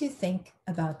like you to think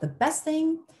about the best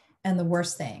thing and the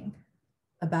worst thing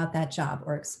about that job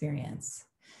or experience.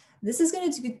 This is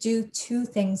going to do two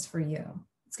things for you.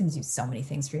 It's going to do so many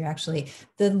things for you, actually.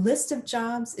 The list of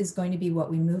jobs is going to be what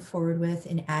we move forward with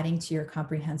in adding to your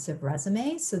comprehensive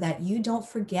resume, so that you don't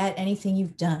forget anything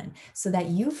you've done, so that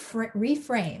you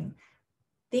reframe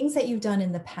things that you've done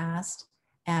in the past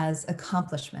as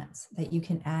accomplishments that you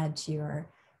can add to your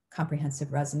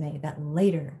comprehensive resume that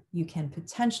later you can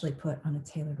potentially put on a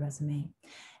tailored resume.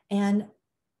 And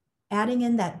adding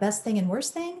in that best thing and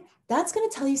worst thing, that's going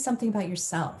to tell you something about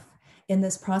yourself in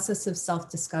this process of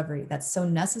self-discovery that's so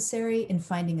necessary in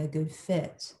finding a good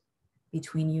fit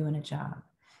between you and a job.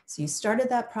 So you started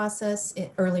that process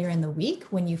earlier in the week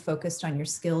when you focused on your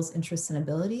skills, interests, and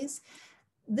abilities.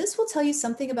 This will tell you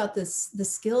something about the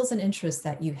skills and interests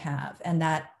that you have, and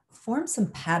that form some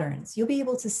patterns. You'll be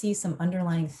able to see some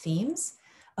underlying themes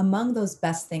among those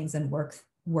best things and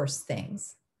worst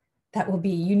things that will be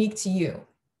unique to you.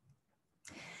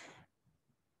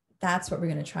 That's what we're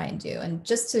going to try and do. And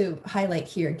just to highlight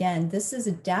here again, this is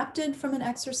adapted from an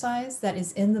exercise that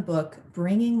is in the book,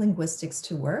 Bringing Linguistics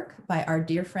to Work, by our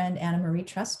dear friend, Anna Marie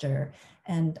Trester.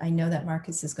 And I know that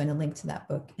Marcus is going to link to that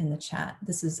book in the chat.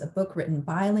 This is a book written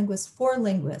by linguists for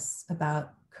linguists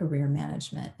about career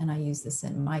management. And I use this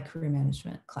in my career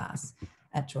management class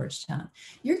at Georgetown.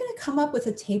 You're going to come up with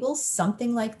a table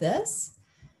something like this.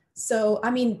 So,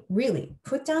 I mean, really,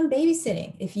 put down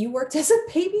babysitting. If you worked as a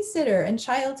babysitter and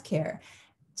childcare,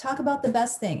 talk about the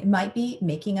best thing. It might be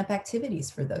making up activities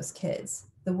for those kids.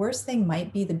 The worst thing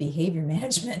might be the behavior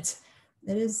management.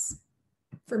 It is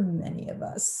for many of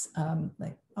us,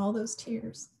 like all those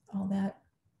tears, all that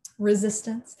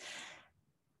resistance.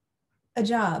 A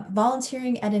job,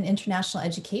 volunteering at an international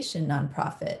education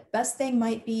nonprofit. Best thing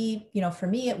might be, you know, for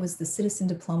me, it was the citizen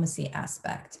diplomacy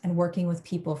aspect and working with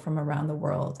people from around the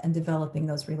world and developing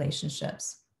those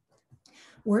relationships.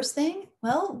 Worst thing?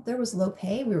 Well, there was low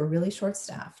pay. We were really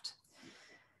short-staffed.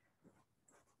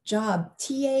 Job,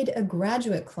 TA'd a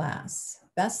graduate class.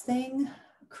 Best thing?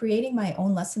 Creating my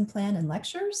own lesson plan and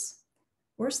lectures.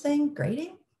 Worst thing?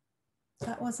 Grading.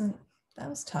 That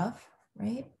was tough,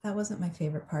 right? That wasn't my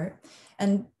favorite part.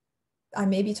 And I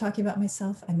may be talking about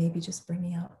myself. I may be just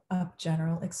bringing up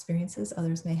general experiences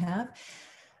others may have.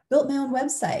 Built my own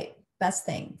website. Best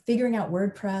thing, figuring out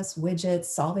WordPress, widgets,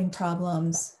 solving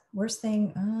problems. Worst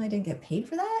thing, oh, I didn't get paid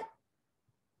for that.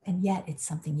 And yet it's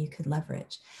something you could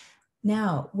leverage.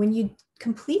 Now, when you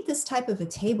complete this type of a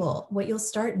table, what you'll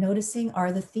start noticing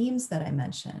are the themes that I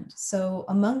mentioned. So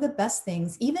among the best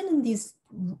things, even in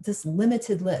this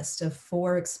limited list of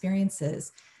 4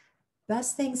 experiences,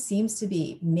 best thing seems to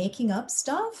be making up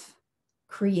stuff,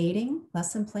 creating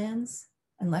lesson plans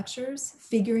and lectures,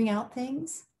 figuring out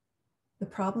things, the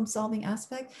problem solving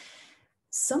aspect.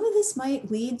 Some of this might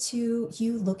lead to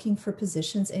you looking for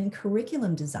positions in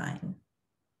curriculum design.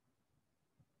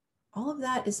 All of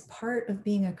that is part of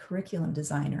being a curriculum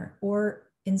designer or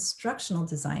instructional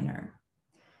designer.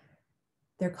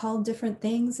 They're called different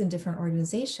things in different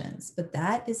organizations, but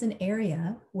that is an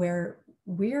area where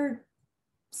we're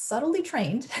subtly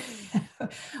trained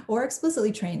or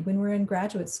explicitly trained when we're in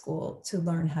graduate school to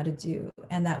learn how to do,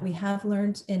 and that we have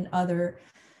learned in other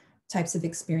types of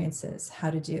experiences how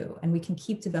to do, and we can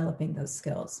keep developing those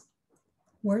skills.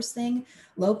 Worst thing,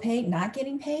 low pay, not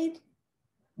getting paid.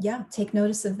 Yeah, take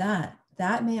notice of that.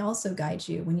 That may also guide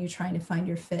you when you're trying to find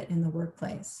your fit in the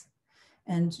workplace.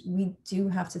 And we do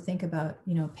have to think about,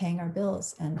 paying our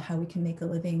bills and how we can make a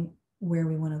living where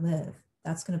we want to live.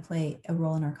 That's going to play a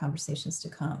role in our conversations to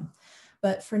come.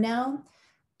 But for now,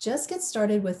 just get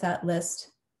started with that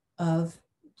list of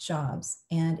jobs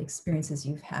and experiences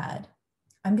you've had.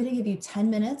 I'm going to give you 10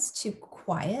 minutes to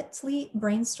quietly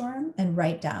brainstorm and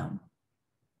write down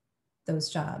those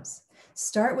jobs.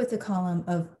 Start with the column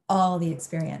of all the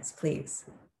experience, please,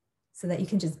 so that you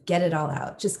can just get it all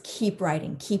out. Just keep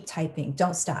writing, keep typing,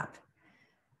 don't stop.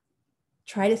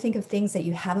 Try to think of things that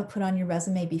you haven't put on your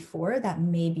resume before that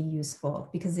may be useful,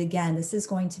 because again, this is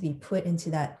going to be put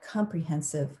into that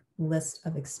comprehensive list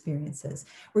of experiences.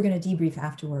 We're going to debrief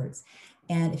afterwards.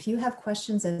 And if you have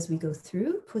questions as we go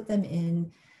through, put them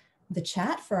in the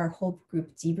chat for our whole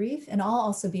group debrief. And I'll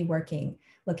also be looking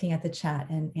at the chat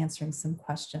and answering some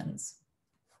questions.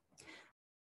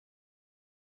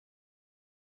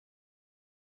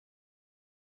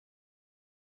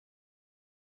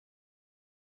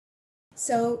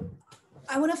 So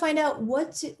I want to find out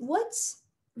what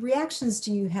reactions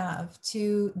do you have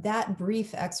to that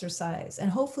brief exercise?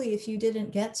 And hopefully if you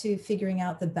didn't get to figuring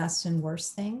out the best and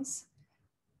worst things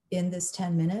in this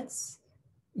 10 minutes,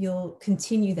 you'll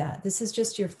continue that. This is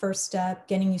just your first step,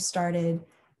 getting you started,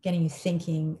 getting you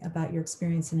thinking about your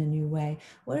experience in a new way.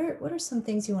 What are some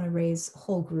things you want to raise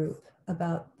whole group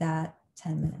about that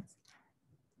 10 minutes?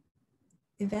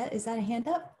 Yvette, is that a hand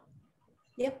up?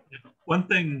 Yep. One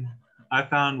thing I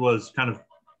found was kind of,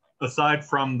 aside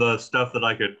from the stuff that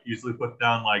I could easily put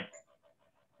down, like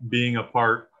being a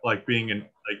part, like being in,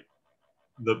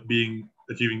 like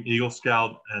achieving Eagle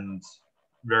Scout and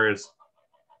various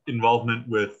involvement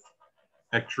with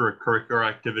extracurricular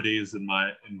activities in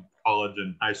college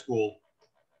and high school,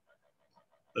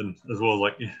 and as well as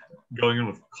like going in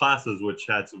with classes, which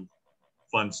had some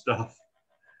fun stuff.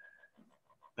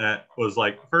 That was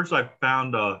like, first I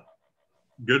found a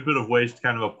good bit of ways to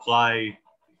kind of apply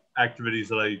activities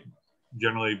that I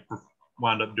generally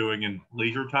wound up doing in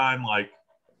leisure time, like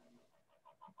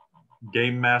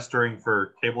game mastering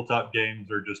for tabletop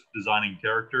games or just designing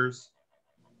characters,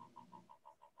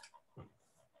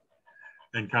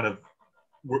 and kind of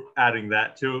adding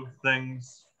that to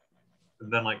things.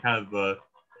 And then like kind of the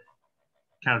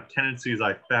kind of tendencies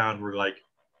I found were like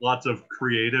lots of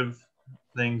creative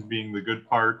things being the good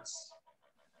parts,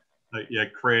 like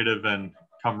creative and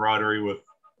camaraderie with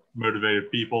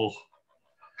motivated people,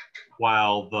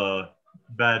 while the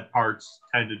bad parts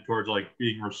tended towards like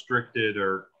being restricted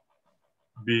or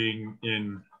being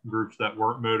in groups that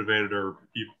weren't motivated or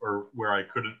where I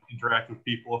couldn't interact with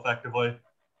people effectively.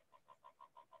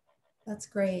 That's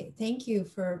great. Thank you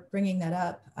for bringing that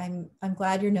up. I'm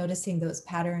glad you're noticing those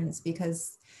patterns,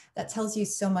 because that tells you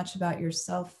so much about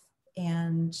yourself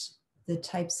and the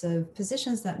types of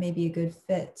positions that may be a good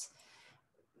fit.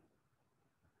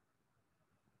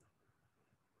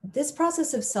 This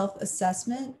process of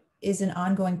self-assessment is an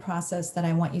ongoing process that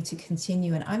I want you to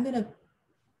continue, and I'm going to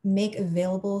make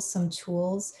available some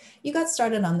tools. You got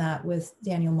started on that with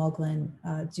Daniel Moglin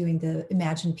doing the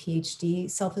Imagine PhD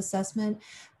self-assessment.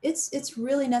 It's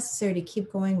really necessary to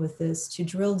keep going with this, to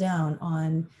drill down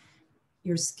on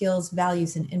your skills,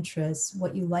 values, and interests,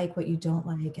 what you like, what you don't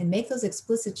like, and make those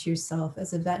explicit to yourself,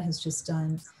 as Yvette has just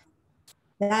done.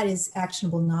 That is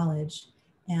actionable knowledge,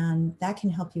 and that can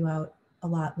help you out a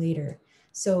lot later.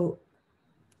 So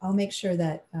I'll make sure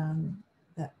that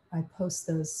that I post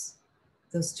those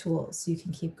tools so you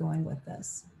can keep going with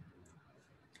this.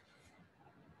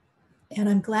 And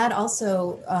I'm glad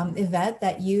also, Yvette,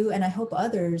 that you and I hope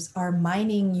others are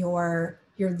mining your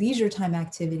leisure time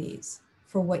activities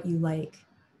for what you like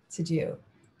to do.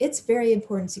 It's very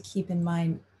important to keep in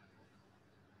mind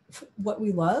what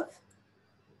we love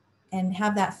and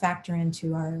have that factor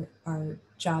into our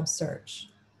job search.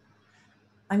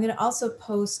 I'm going to also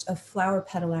post a flower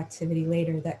petal activity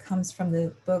later that comes from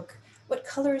the book, What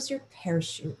Color is Your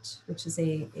Parachute?, which is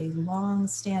a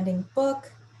long-standing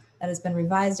book that has been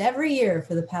revised every year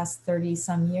for the past 30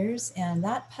 some years. And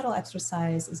that petal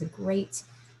exercise is a great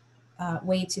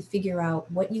way to figure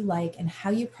out what you like and how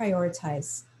you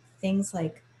prioritize things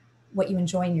like what you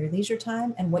enjoy in your leisure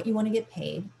time and what you want to get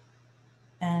paid.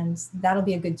 And that'll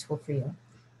be a good tool for you.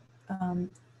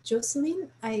 Jocelyn,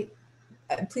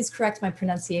 please correct my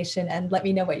pronunciation and let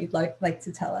me know what you'd like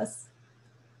to tell us.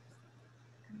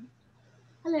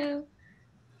 Hello.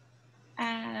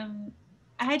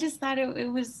 I just thought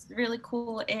it was really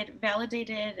cool. It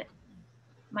validated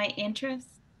my interest.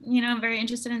 You know, I'm very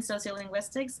interested in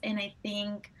sociolinguistics, and I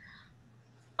think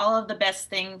all of the best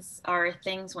things are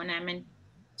things when I'm in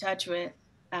touch with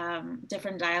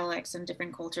different dialects and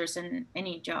different cultures in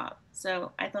any job.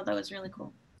 So I thought that was really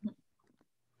cool.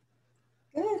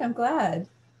 Good, I'm glad.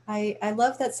 I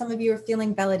love that some of you are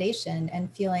feeling validation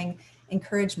and feeling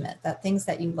encouragement, that things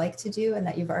that you like to do and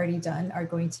that you've already done are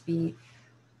going to be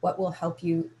what will help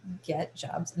you get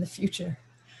jobs in the future.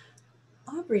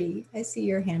 Aubrey, I see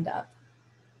your hand up.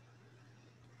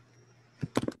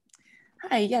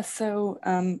 Hi, yes, so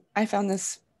I found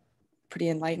this pretty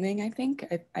enlightening, I think.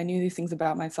 I knew these things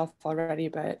about myself already,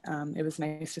 but it was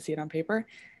nice to see it on paper.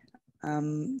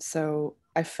 So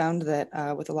I found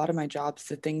that with a lot of my jobs,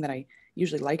 the thing that I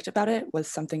usually liked about it was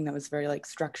something that was very like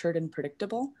structured and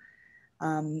predictable.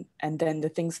 And then the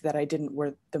things that I didn't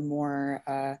were the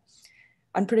more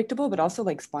unpredictable, but also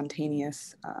like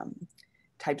spontaneous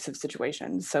types of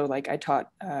situations. So like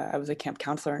I was a camp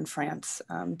counselor in France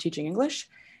teaching English.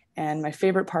 And my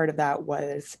favorite part of that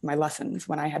was my lessons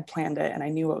when I had planned it and I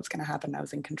knew what was going to happen. I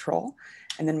was in control.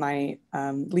 And then my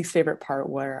least favorite part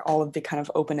were all of the kind of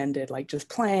open-ended, like just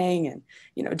playing and,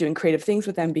 you know, doing creative things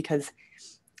with them, because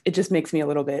it just makes me a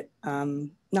little bit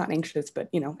not anxious, but,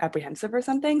 you know, apprehensive or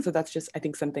something. So that's just, I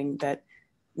think, something that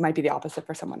might be the opposite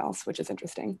for someone else, which is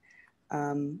interesting.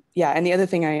 Yeah. And the other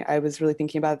thing I was really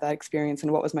thinking about that experience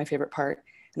and what was my favorite part.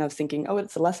 And I was thinking, oh,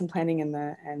 it's the lesson planning and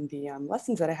the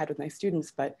lessons that I had with my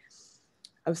students, but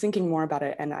I was thinking more about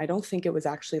it. And I don't think it was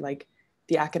actually like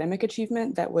the academic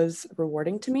achievement that was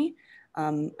rewarding to me,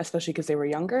 especially because they were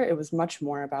younger. It was much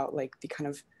more about like the kind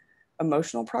of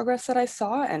emotional progress that I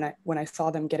saw. And when I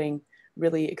saw them getting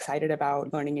really excited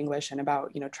about learning English and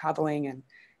about, you know, traveling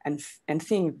and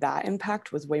seeing that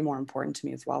impact was way more important to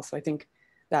me as well. So I think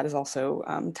that is also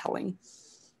telling.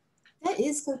 That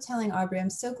is so telling, Aubrey. I'm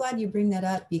so glad you bring that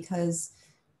up, because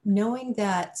knowing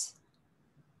that,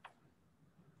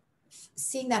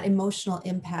 seeing that emotional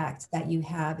impact that you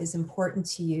have is important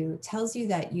to you tells you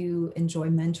that you enjoy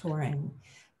mentoring.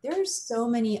 There are so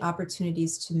many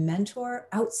opportunities to mentor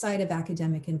outside of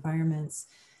academic environments.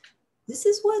 This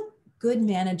is what good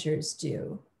managers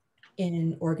do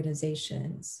in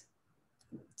organizations.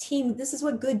 This is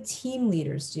what good team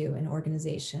leaders do in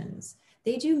organizations.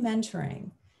 They do mentoring.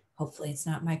 Hopefully it's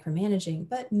not micromanaging,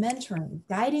 but mentoring,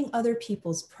 guiding other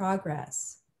people's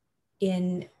progress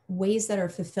in ways that are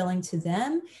fulfilling to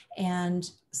them and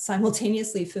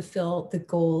simultaneously fulfill the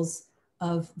goals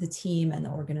of the team and the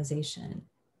organization.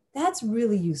 That's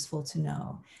really useful to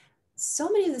know. So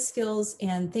many of the skills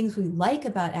and things we like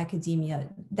about academia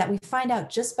that we find out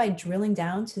just by drilling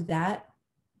down to that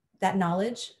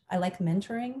knowledge. I like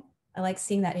mentoring. I like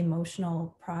seeing that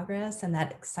emotional progress and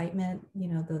that excitement, you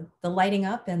know, the lighting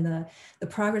up and the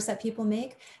progress that people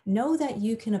make. Know that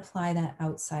you can apply that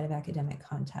outside of academic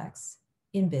contexts,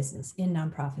 in business, in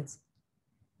nonprofits,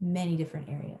 many different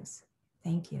areas.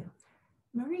 Thank you.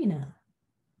 Marina.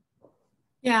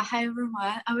 Yeah, hi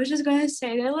everyone. I was just gonna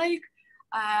say that like,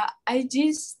 I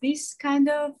did this kind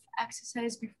of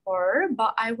exercise before,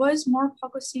 but I was more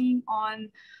focusing on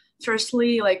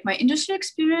firstly, like my industry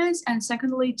experience, and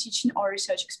secondly, teaching or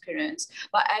research experience.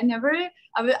 But I never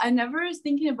was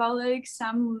thinking about like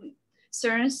some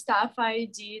certain stuff I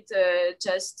did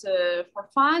just for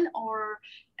fun or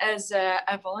as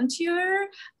a volunteer.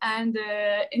 And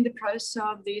in the process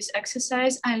of this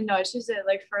exercise, I noticed that,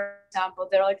 like, for example,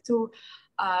 there are like two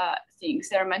things.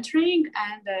 They're mentoring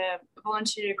and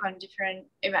volunteering on different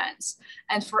events.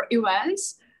 And for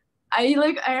events, I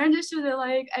understood that,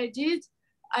 like,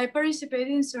 I participated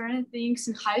in certain things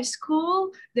in high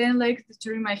school, then like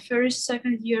during my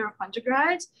second year of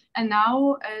undergrad, and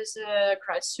now as a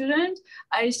grad student,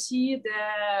 I see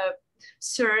the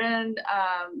certain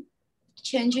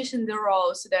changes in the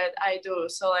roles that I do.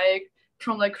 So like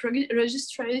from like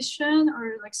registration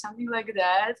or like something like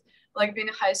that, like being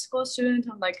a high school student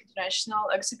on like international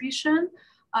exhibition,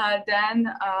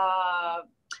 then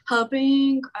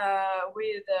helping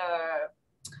with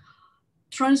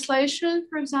translation,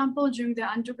 for example, during the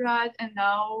undergrad, and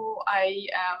now I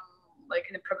am like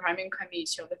in the programming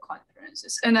committee of the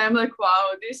conferences. And I'm like, wow,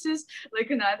 this is like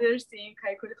another thing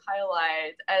I could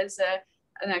highlight as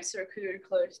an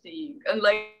extracurricular thing. And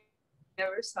like, I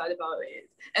never thought about it.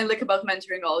 And like about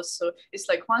mentoring also, it's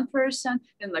like one person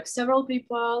and like several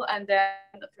people. And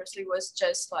then firstly was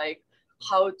just like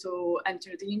how to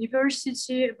enter the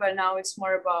university, but now it's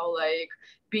more about like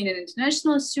being an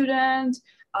international student,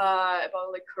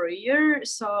 about like career.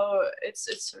 So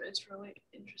it's really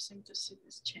interesting to see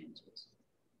these changes.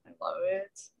 I love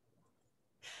it.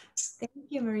 Thank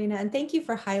you, Marina. And thank you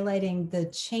for highlighting the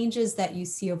changes that you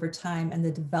see over time and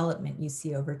the development you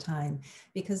see over time,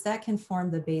 because that can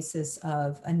form the basis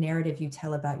of a narrative you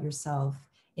tell about yourself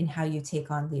in how you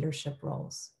take on leadership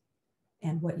roles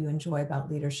and what you enjoy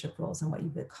about leadership roles and what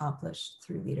you've accomplished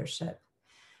through leadership.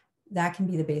 That can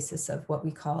be the basis of what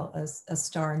we call a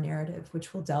star narrative,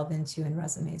 which we'll delve into in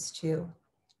resumes too.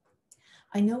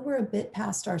 I know we're a bit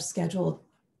past our scheduled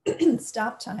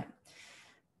stop time.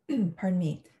 Pardon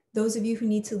me. Those of you who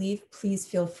need to leave, please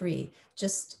feel free.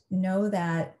 Just know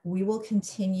that we will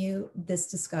continue this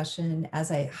discussion.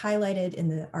 As I highlighted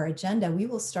in our agenda, we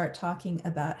will start talking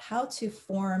about how to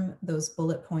form those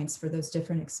bullet points for those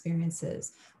different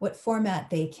experiences, what format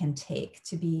they can take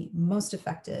to be most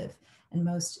effective and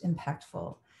most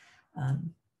impactful.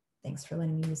 Thanks for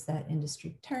letting me use that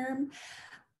industry term.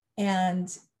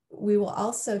 And we will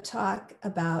also talk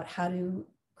about how to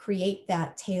create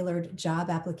that tailored job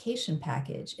application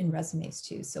package in resumes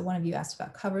too. So one of you asked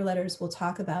about cover letters. We'll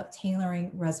talk about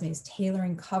tailoring resumes,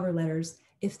 tailoring cover letters,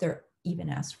 if they're even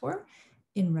asked for,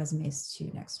 in resumes too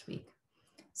next week.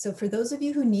 So for those of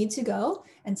you who need to go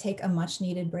and take a much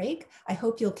needed break, I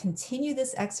hope you'll continue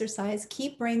this exercise,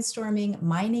 keep brainstorming,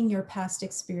 mining your past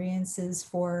experiences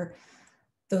for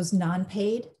those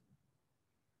non-paid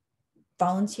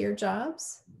volunteer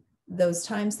jobs, those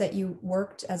times that you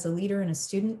worked as a leader in a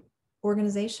student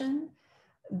organization,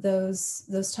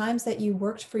 those times that you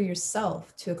worked for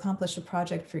yourself to accomplish a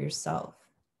project for yourself.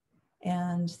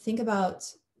 And think about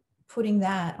putting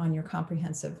that on your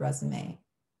comprehensive resume.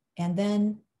 And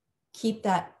then keep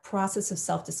that process of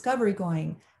self-discovery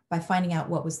going by finding out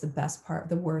what was the best part,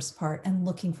 the worst part, and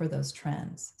looking for those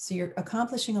trends. So you're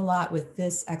accomplishing a lot with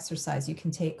this exercise you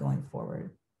can take going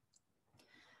forward.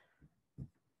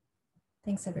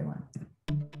 Thanks, everyone.